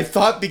 I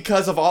thought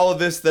because of all of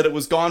this that it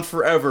was gone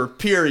forever.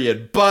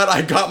 Period. But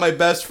I got my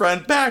best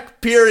friend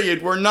back.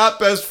 Period. We're not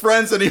best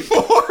friends anymore.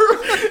 No!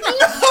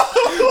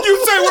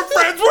 You say we're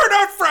friends. We're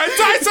not friends.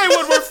 I say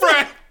when we're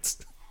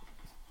friends.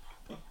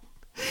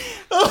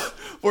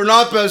 We're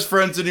not best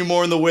friends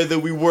anymore in the way that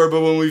we were,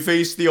 but when we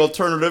face the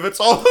alternative, it's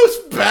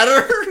almost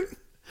better.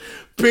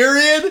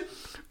 Period.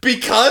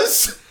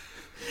 Because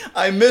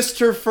I missed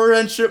her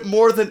friendship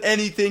more than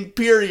anything.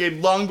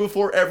 Period. Long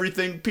before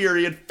everything.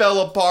 Period. Fell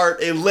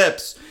apart.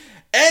 Ellipse.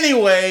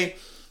 Anyway,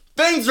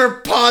 things are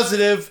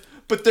positive,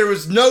 but there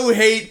was no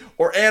hate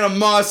or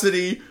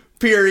animosity.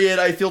 Period.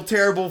 I feel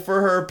terrible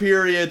for her.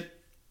 Period.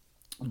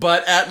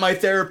 But my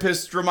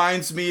therapist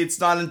reminds me it's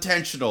not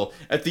intentional.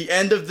 At the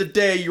end of the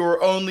day,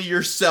 you're only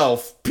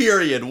yourself.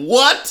 Period.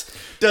 What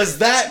does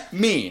that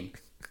mean?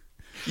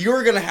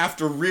 You're going to have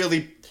to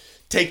really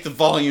take the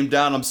volume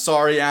down. I'm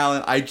sorry,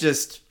 Alan. Going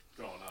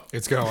up.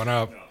 It's going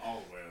up. Going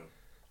all the way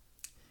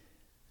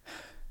up.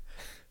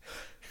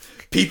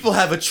 People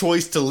have a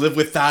choice to live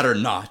with that or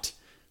not.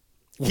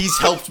 He's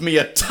helped me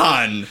a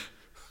ton.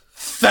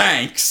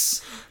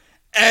 Thanks.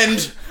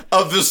 End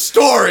of the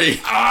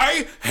story.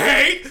 I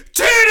hate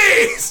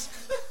titties!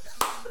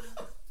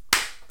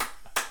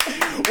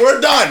 We're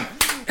done.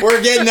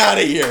 We're getting out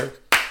of here.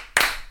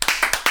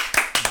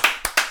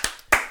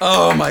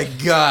 Oh my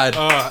god.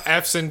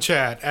 F's in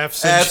chat.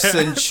 F's F's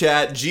in in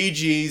chat.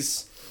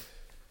 GG's.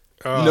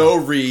 chat. No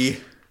re.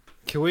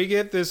 Can we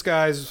get this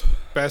guy's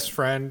best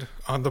friend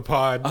on the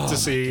pod to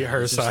see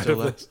her Is it side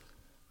still of there? this?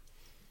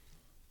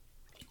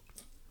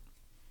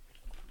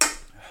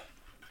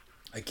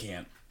 I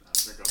can't.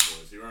 Pick up,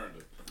 boys. You earned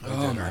it.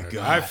 Oh my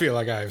god. I feel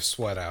like I've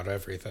sweat out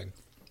everything.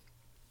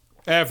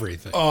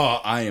 Everything. Oh,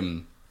 I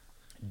am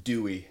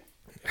dewy.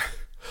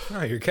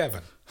 Oh, you're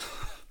Kevin.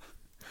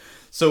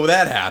 So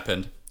that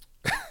happened.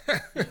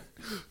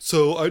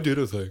 So I did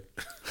a thing.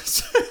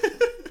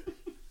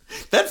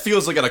 That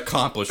feels like an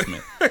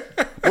accomplishment.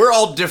 We're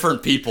all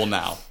different people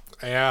now.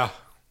 Yeah.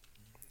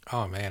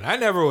 Oh man, I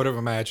never would have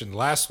imagined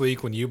last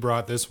week when you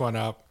brought this one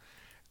up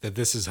that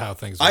this is how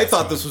things. I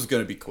thought this was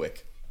going to be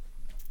quick.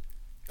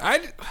 I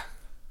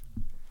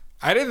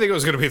didn't think it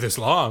was going to be this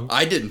long.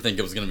 I didn't think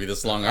it was going to be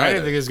this long I either.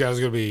 didn't think this guy was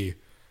going to be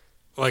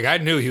like. I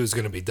knew he was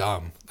going to be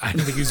dumb. I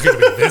didn't think he was going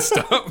to be this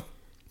dumb.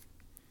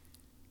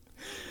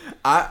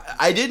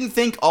 I didn't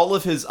think all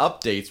of his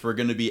updates were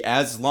going to be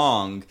as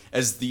long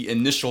as the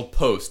initial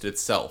post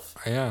itself.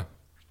 Yeah.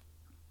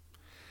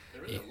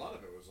 Really, a lot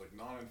of it was like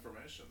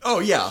non-information. Oh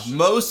yeah,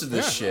 most of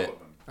this shit.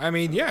 Relevant. I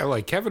mean, yeah,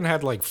 like Kevin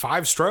had like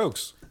 5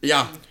 strokes.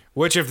 Yeah.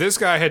 Which, if this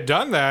guy had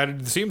done that,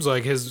 it seems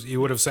like he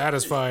would have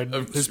satisfied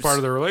his part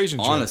of the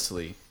relationship.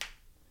 Honestly.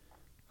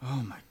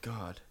 Oh my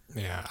god.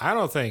 Yeah, I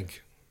don't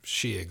think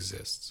she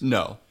exists.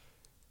 No.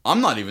 I'm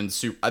not even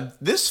super.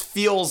 This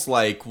feels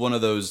like one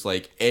of those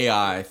like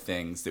AI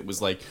things that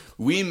was like,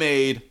 we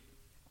made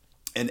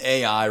an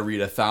AI read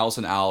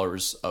 1,000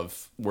 hours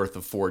of worth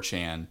of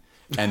 4chan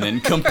and then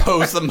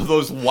compose some of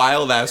those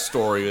wild ass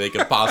story they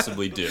could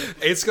possibly do.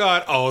 It's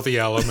got all the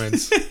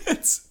elements.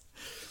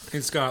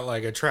 It's got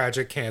like a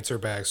tragic cancer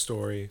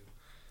backstory,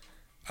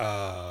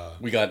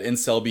 We got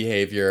incel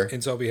behavior,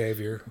 incel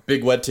behavior.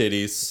 big wet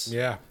titties,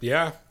 Yeah.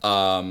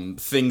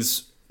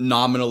 things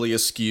nominally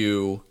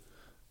askew,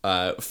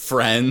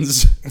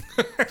 friends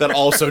that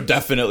also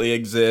definitely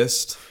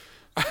exist,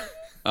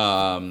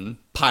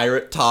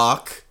 pirate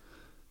talk.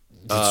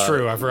 It's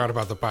true. I forgot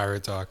about the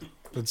pirate talk.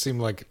 It seemed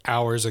like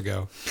hours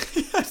ago.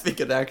 I think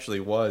it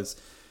actually was.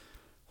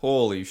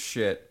 Holy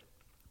shit.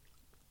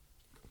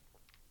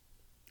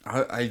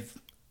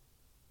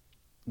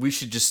 We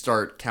should just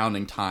start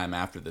counting time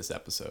after this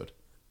episode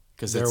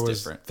because it's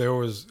different. There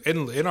was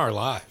in our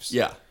lives.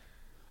 Yeah,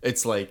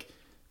 it's like,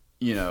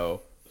 you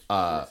know,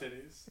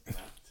 Titties. Not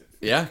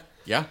titties.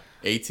 yeah,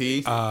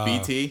 AT,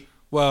 BT.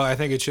 Well, I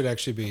think it should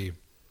actually be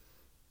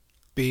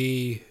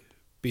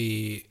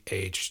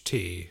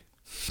BBHT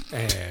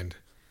and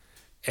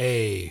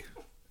ABHT.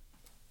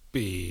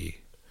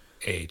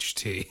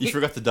 You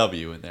forgot the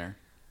W in there.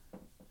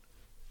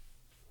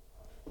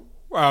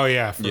 Oh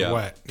yeah, for Yeah.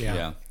 wet. Yeah.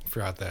 Yeah.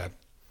 Forgot that.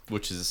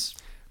 Which is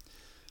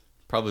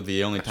probably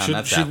the only time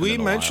that's Should happened we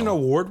in a mention while.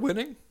 award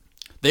winning?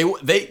 They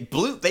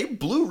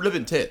blew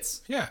ribbon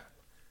tits. Yeah.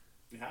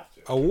 You have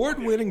to. Award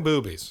winning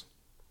boobies.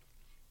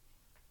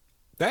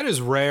 That is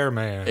rare,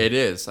 man. It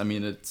is. I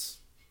mean, it's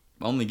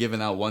only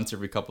given out once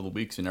every couple of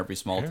weeks in every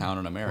small town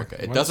in America.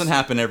 It Once- doesn't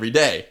happen every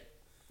day.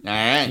 All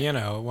right. You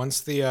know, once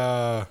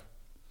the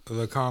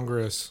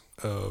Congress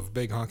of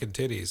Big Honkin'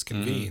 Titties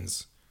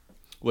convenes.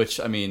 Which,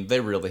 I mean, they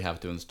really have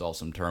to install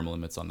some term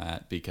limits on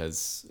that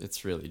because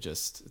it's really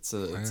just it's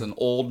an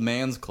old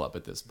man's club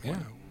at this point.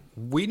 Yeah.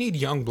 We need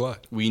young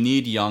blood. We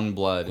need young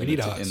blood need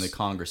in us. the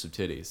Congress of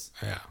Titties.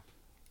 Yeah.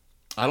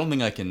 I don't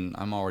think I can.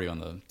 I'm already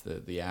on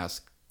the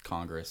ass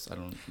Congress. I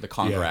don't the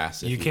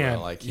Congress. Yeah, if you you can't-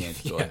 will. I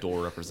can't yeah.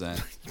 dual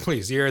represent.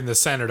 Please, you're in the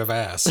Senate of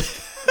ass.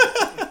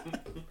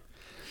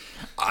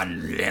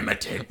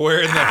 Unlimited.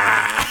 We're in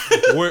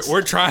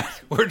the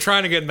we're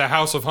trying to get in the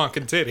House of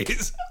Honkin'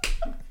 Titties.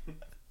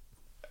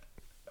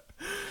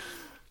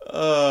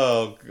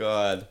 Oh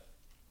God.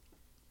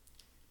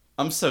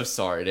 I'm so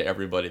sorry to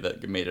everybody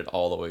that made it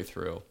all the way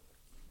through.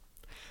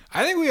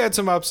 I think we had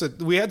some ups.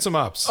 We had some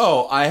ups.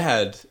 Oh, I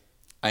had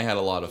a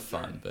lot of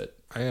fun, but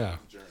Yeah.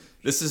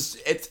 this is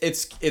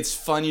it's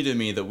funny to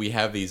me that we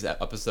have these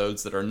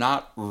episodes that are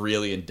not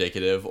really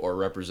indicative or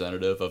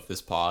representative of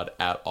this pod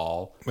at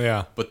all,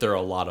 Yeah. but they're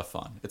a lot of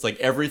fun. It's like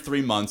every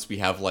 3 months we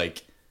have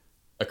like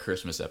a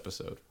Christmas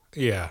episode,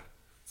 Yeah.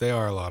 They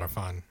are a lot of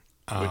fun.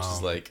 which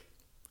is like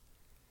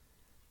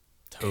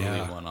totally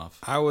yeah. one off.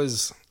 I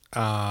was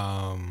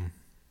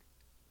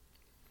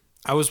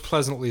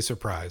pleasantly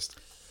surprised.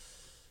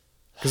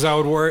 Because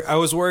I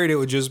was worried it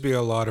would just be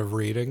a lot of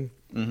reading,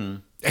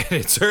 and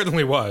it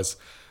certainly was.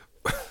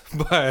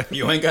 But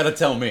You ain't gotta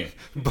tell me.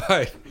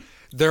 but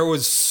there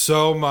was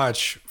so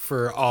much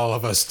for all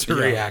of us to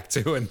react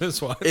to in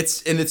this one.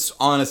 It's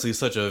honestly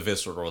such a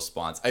visceral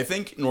response. I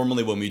think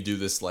normally when we do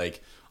this,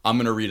 like, I'm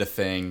gonna read a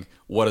thing.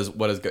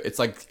 It's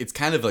like it's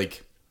kind of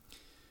like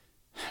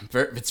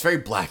it's very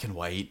black and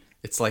white.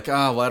 It's like,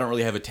 well, I don't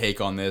really have a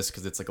take on this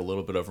because it's like a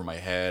little bit over my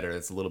head or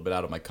it's a little bit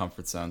out of my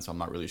comfort zone, so I'm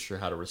not really sure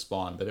how to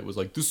respond. But it was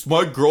like, this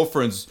my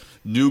girlfriend's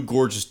new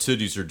gorgeous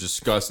titties are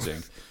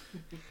disgusting.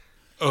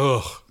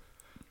 Ugh.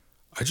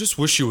 I just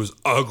wish she was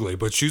ugly,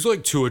 but she's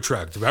like too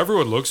attractive.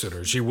 Everyone looks at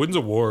her. She wins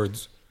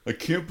awards. I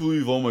can't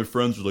believe all my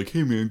friends are like,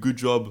 hey man, good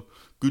job.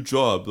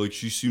 Like,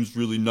 she seems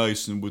really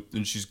nice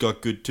and she's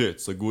got good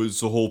tits. Like, what's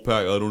the whole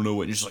pack? I don't know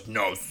what. And she's like,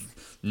 no, it's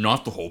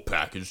not the whole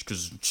package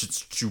because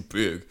it's too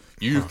big.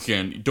 You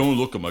don't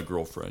look at my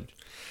girlfriend.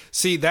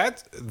 See,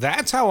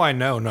 that's how I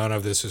know none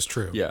of this is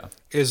true. Yeah.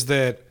 Is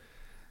that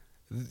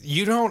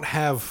you don't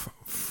have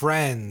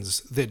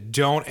friends that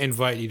don't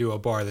invite you to a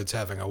bar that's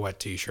having a wet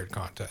t-shirt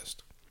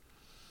contest.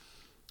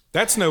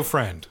 That's no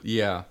friend,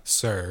 Yeah.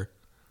 sir.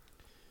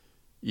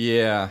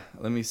 Yeah.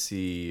 Let me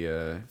see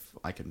if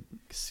I can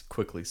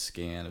quickly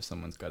scan if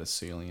someone's got a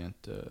salient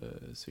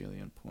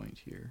point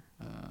here.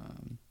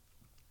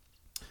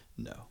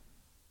 No.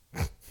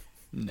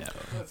 No.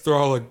 They're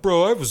all like,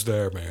 bro, I was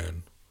there,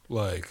 man.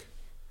 Like,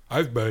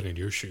 I've been in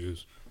your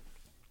shoes.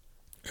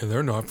 And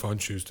they're not fun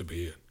shoes to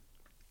be in.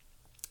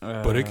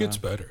 But it gets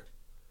better.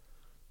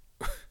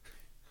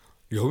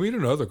 You'll meet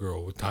another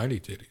girl with tiny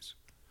titties.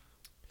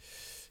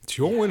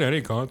 She won't win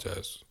any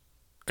contest.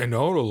 And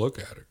no one will look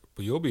at her.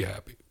 But you'll be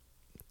happy.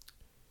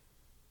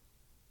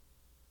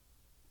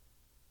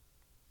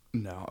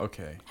 No,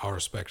 okay. I'll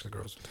respect the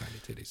girls with tiny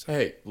titties.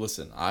 Hey,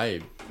 listen,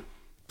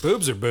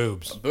 Boobs are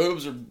boobs.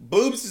 boobs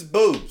is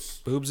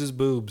boobs. Boobs is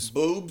boobs.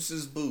 Boobs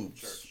is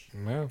boobs.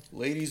 Yeah.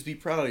 Ladies, be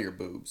proud of your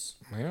boobs.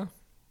 Yeah.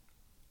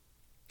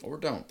 Or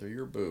don't. They're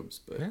your boobs,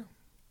 but Yeah.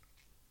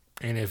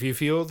 And if you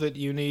feel that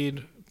you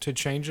need to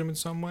change them in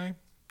some way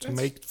to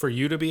make for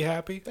you to be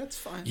happy, that's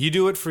fine. you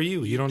do it for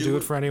you. You don't do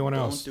it for anyone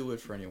else. Don't do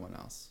it for anyone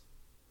else.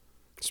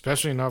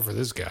 Especially not for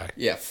this guy.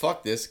 Yeah,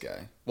 fuck this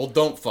guy. Well,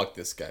 don't fuck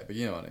this guy, but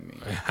you know what I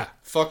mean.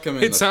 Fuck him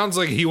in It sounds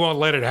like he won't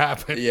let it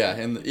happen. Yeah,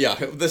 and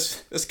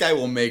this guy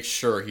will make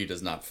sure he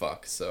does not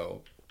fuck.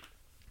 So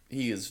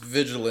he is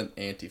vigilant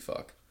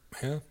anti-fuck.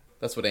 Yeah.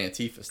 That's what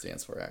Antifa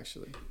stands for,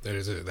 actually. That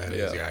is it. That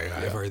Yeah, is. Yeah,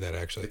 I've heard that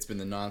actually. It's been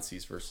the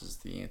Nazis versus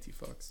the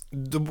anti-fucks.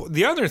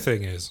 The other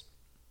thing is,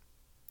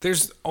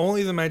 there's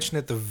only the mention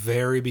at the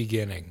very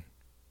beginning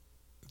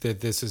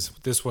that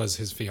this was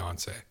his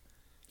fiance.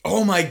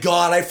 Oh my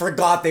god, I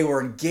forgot they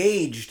were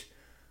engaged.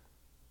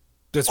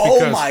 That's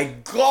because, Oh my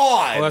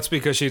god. Well, that's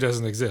because she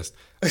doesn't exist.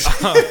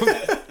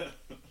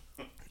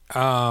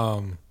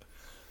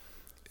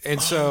 And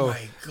so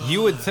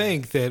you would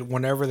think that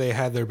whenever they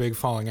had their big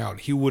falling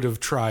out, he would have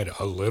tried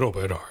a little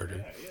bit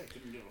harder. Yeah,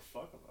 couldn't give a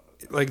fuck about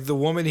it. Like the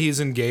woman he's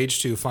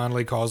engaged to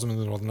finally calls him in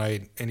the middle of the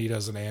night and he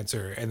doesn't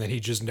answer, and then he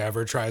just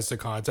never tries to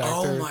contact her.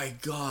 Oh my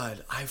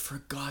god, I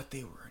forgot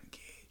they were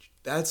engaged.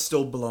 That's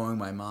still blowing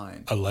my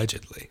mind.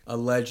 Allegedly.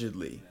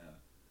 Allegedly.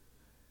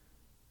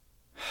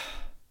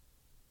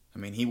 I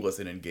mean, he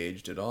wasn't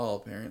engaged at all,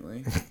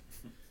 apparently.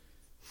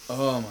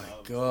 Oh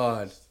my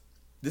god.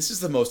 This is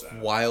the most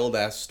wild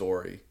ass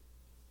story.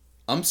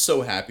 I'm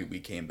so happy we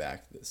came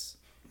back to this.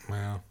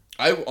 Wow.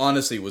 I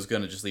honestly was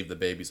going to just leave the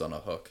babies on a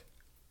hook.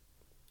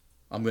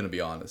 I'm going to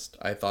be honest.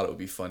 I thought it would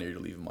be funnier to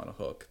leave them on a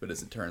hook, but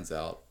as it turns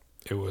out,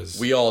 It was.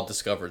 we all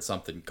discovered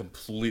something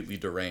completely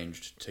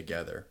deranged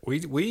together. We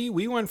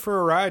went for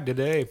a ride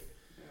today.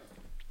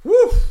 Woo!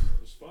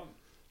 It was fun.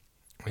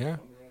 Yeah.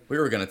 We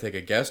were going to take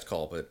a guest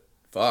call, but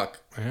fuck.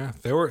 Yeah.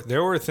 There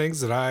were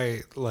things that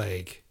I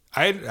like.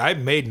 I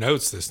made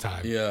notes this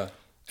time. Yeah.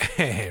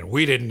 And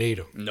we didn't need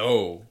them.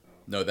 No,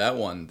 that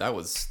one,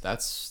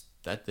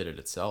 that did it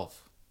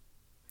itself.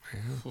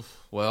 Yeah.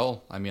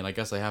 Well, I mean, I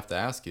guess I have to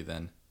ask you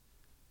then.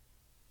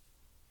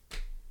 Did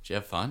you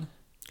have fun?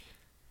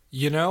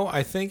 You know,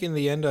 I think in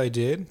the end I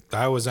did.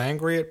 I was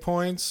angry at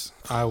points.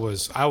 I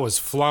was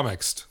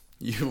flummoxed.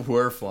 You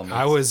were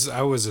flummoxed.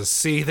 I was a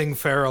seething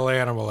feral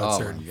animal at Oh,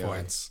 certain my God.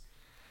 points.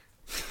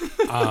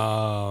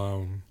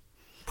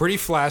 Pretty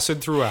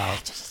flaccid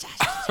throughout.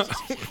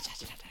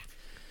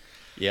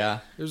 Yeah,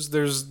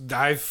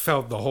 I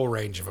felt the whole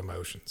range of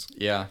emotions.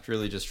 yeah,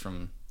 really just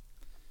from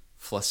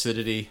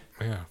flaccidity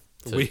Yeah.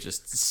 to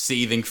just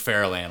seething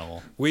feral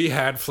animal. We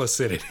had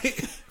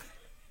flaccidity.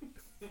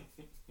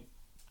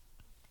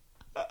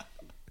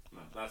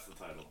 No, that's the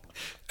title.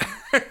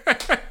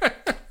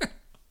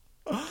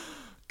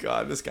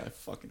 God, this guy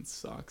fucking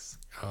sucks.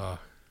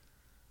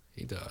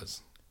 He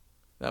does.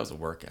 That was a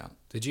workout.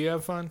 Did you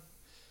have fun?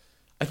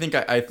 I think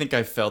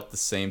I felt the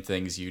same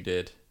things you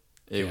did.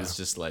 It Yeah. was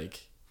just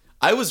like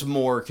I was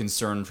more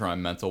concerned for my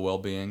mental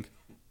well-being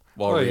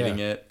while reading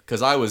it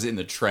because I was in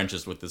the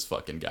trenches with this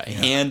fucking guy,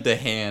 hand to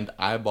hand,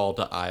 eyeball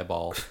to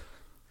eyeball.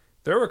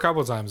 There were a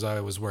couple times I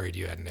was worried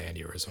you had an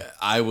aneurysm.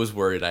 I was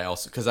worried. I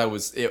also because I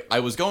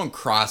was going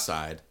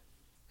cross-eyed.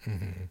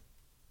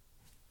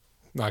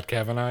 Not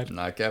Kevin-eyed?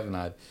 Not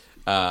Kevin-eyed.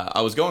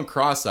 I was going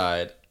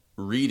cross-eyed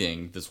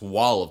reading this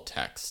wall of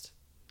text.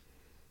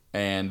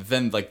 And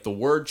then, like, the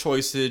word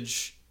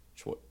choiceage...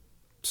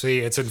 See,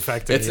 it's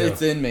infected you.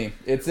 It's in me.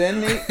 It's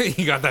in me.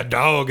 You got that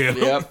dog in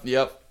him.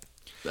 Yep.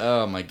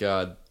 Oh, my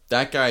God.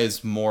 That guy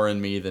is more in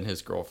me than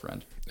his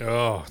girlfriend.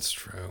 Oh, it's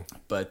true.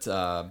 But,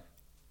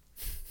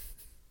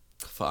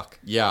 fuck.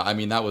 Yeah, I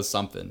mean, that was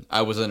something.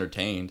 I was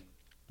entertained.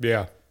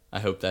 Yeah. I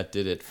hope that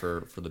did it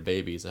for the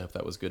babies. I hope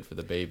that was good for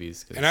the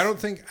babies. And I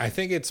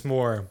think it's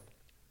more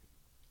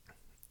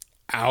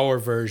our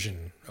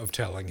version of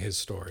telling his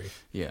story.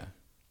 Yeah.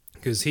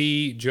 Because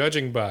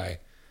judging by,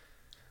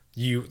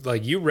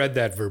 you read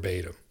that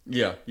verbatim.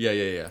 Yeah.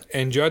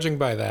 And judging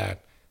by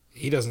that,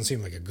 he doesn't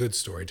seem like a good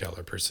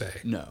storyteller per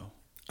se. No.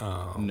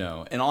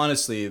 No. And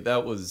honestly,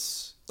 that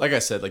was, like I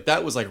said, like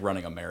that was like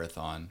running a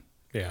marathon.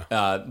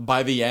 Yeah.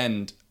 By the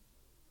end,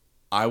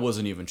 I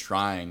wasn't even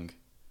trying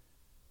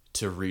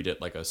to read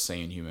it like a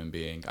sane human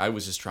being. I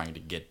was just trying to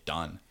get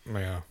done.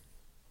 Yeah.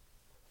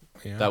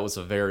 That was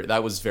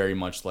very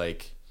much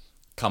like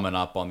coming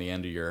up on the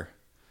end of your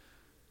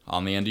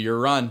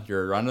run.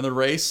 You're running the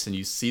race and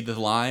you see the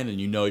line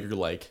and you know you're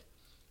like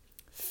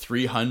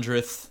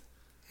 300th,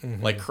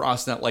 like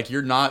crossing out. Like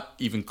you're not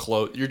even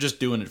close. You're just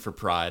doing it for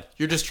pride.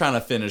 You're just trying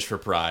to finish for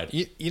pride.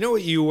 You know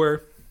what you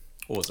were?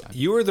 What was I?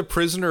 You were the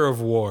prisoner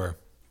of war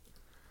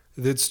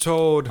that's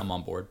told, I'm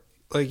on board.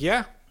 like,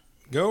 yeah,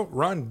 go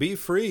run, be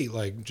free.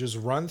 Like, just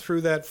run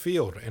through that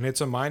field, and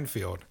it's a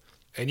minefield.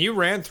 And you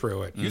ran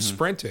through it. You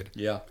sprinted.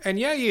 Yeah. And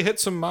yeah, you hit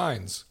some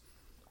mines.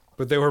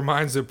 But they were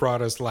mines that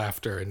brought us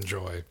laughter and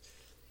joy.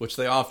 Which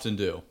they often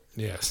do.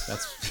 Yes.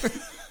 That's.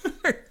 Oh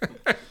my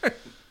God.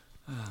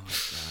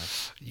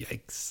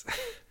 Yikes.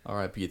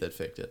 R.I.P. that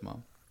fake dead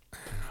mom.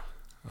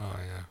 Oh,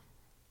 yeah.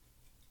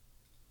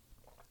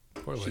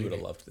 Poor She lady. would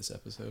have loved this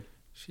episode.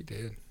 She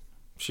did.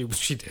 She did.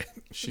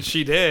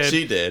 She did.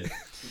 She did.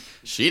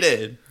 She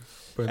did.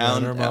 But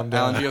Alan, her mom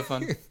Alan, died. do you have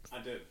fun? I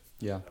did.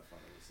 Yeah. I had fun.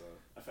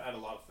 I had a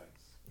lot of things.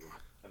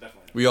 I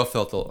definitely had. We all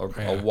felt a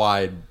Yeah.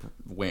 wide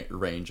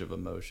range of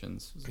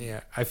emotions.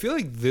 Yeah. I feel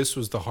like this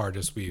was the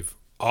hardest we've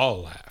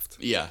all laughed.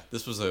 Yeah, we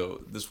In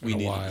a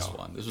needed this while.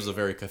 one. This was a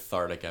very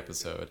cathartic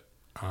episode.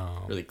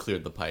 Really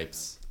cleared the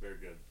pipes. Very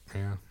good.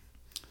 Yeah.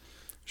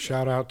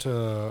 Shout out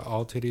to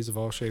all titties of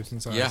all shapes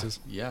and sizes.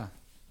 Yeah.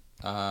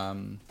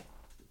 Of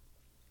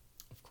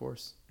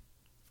course.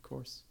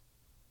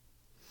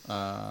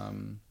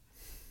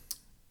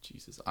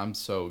 Jesus, I'm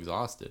so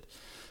exhausted.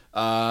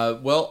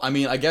 Well, I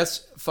mean, I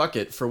guess fuck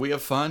it. For We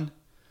Have Fun.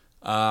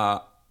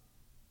 I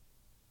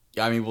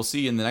mean, we'll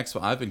see you in the next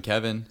one. I've been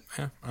Kevin.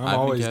 Yeah. I've I'm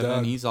always been Kevin.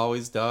 Doug. He's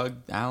always Doug.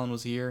 Alan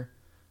was here.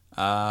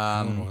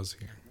 Alan was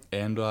here.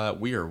 And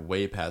we are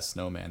way past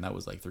Snowman. That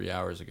was like 3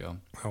 hours ago.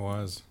 I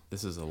was.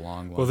 This is a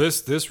long one. Well,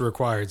 this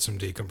required some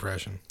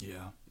decompression.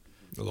 Yeah.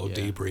 A little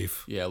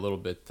debrief. Yeah, a little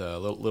bit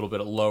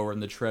lower in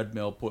the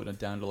treadmill, putting it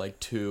down to like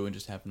 2 and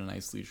just having a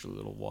nice leisurely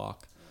little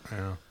walk.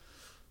 Yeah.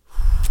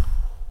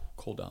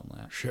 Cool down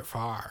lap. Shit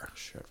fire.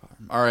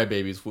 All right,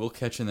 babies. We'll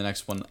catch you in the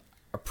next one.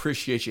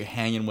 Appreciate you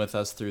hanging with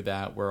us through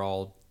that. We're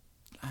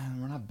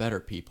not better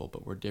people,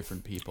 but we're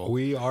different people.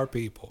 We are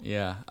people.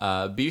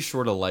 Yeah. Be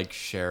sure to like,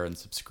 share, and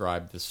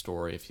subscribe to this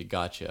story if you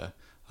gotcha.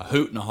 A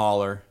hoot and a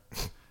holler.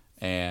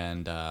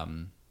 And,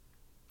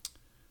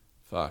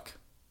 fuck.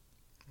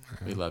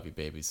 We love you,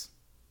 babies.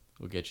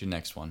 We'll get you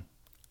next one.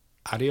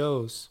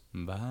 Adios.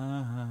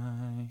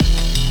 Bye.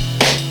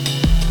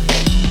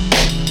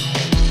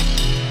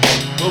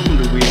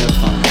 Welcome to We Have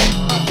Fun.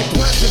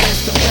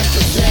 Presidents to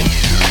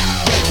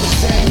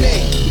represent me.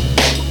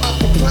 I'm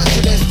the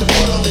presidents, the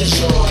world is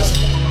yours.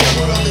 The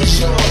world is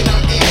yours, and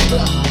I'm amped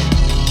up.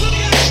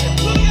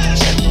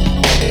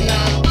 And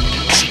I'm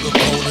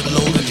Sugar-coated,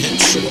 loaded, hit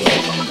shooter.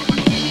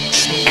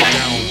 Slow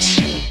down.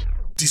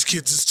 These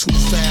kids is too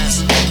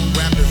fast.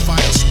 Rapid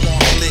fire,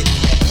 spark lit.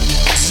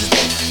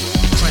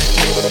 Crank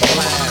it on the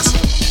blast.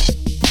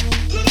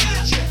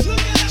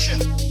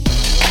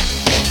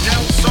 now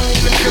it's on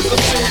because I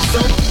said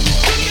so.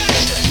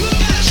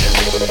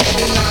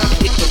 And I'm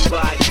Hit the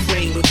body,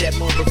 train with that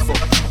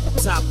motherfucker.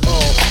 Top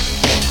off.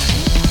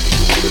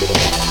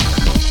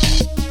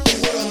 the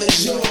world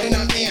is yours, and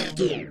I'm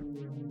amped up.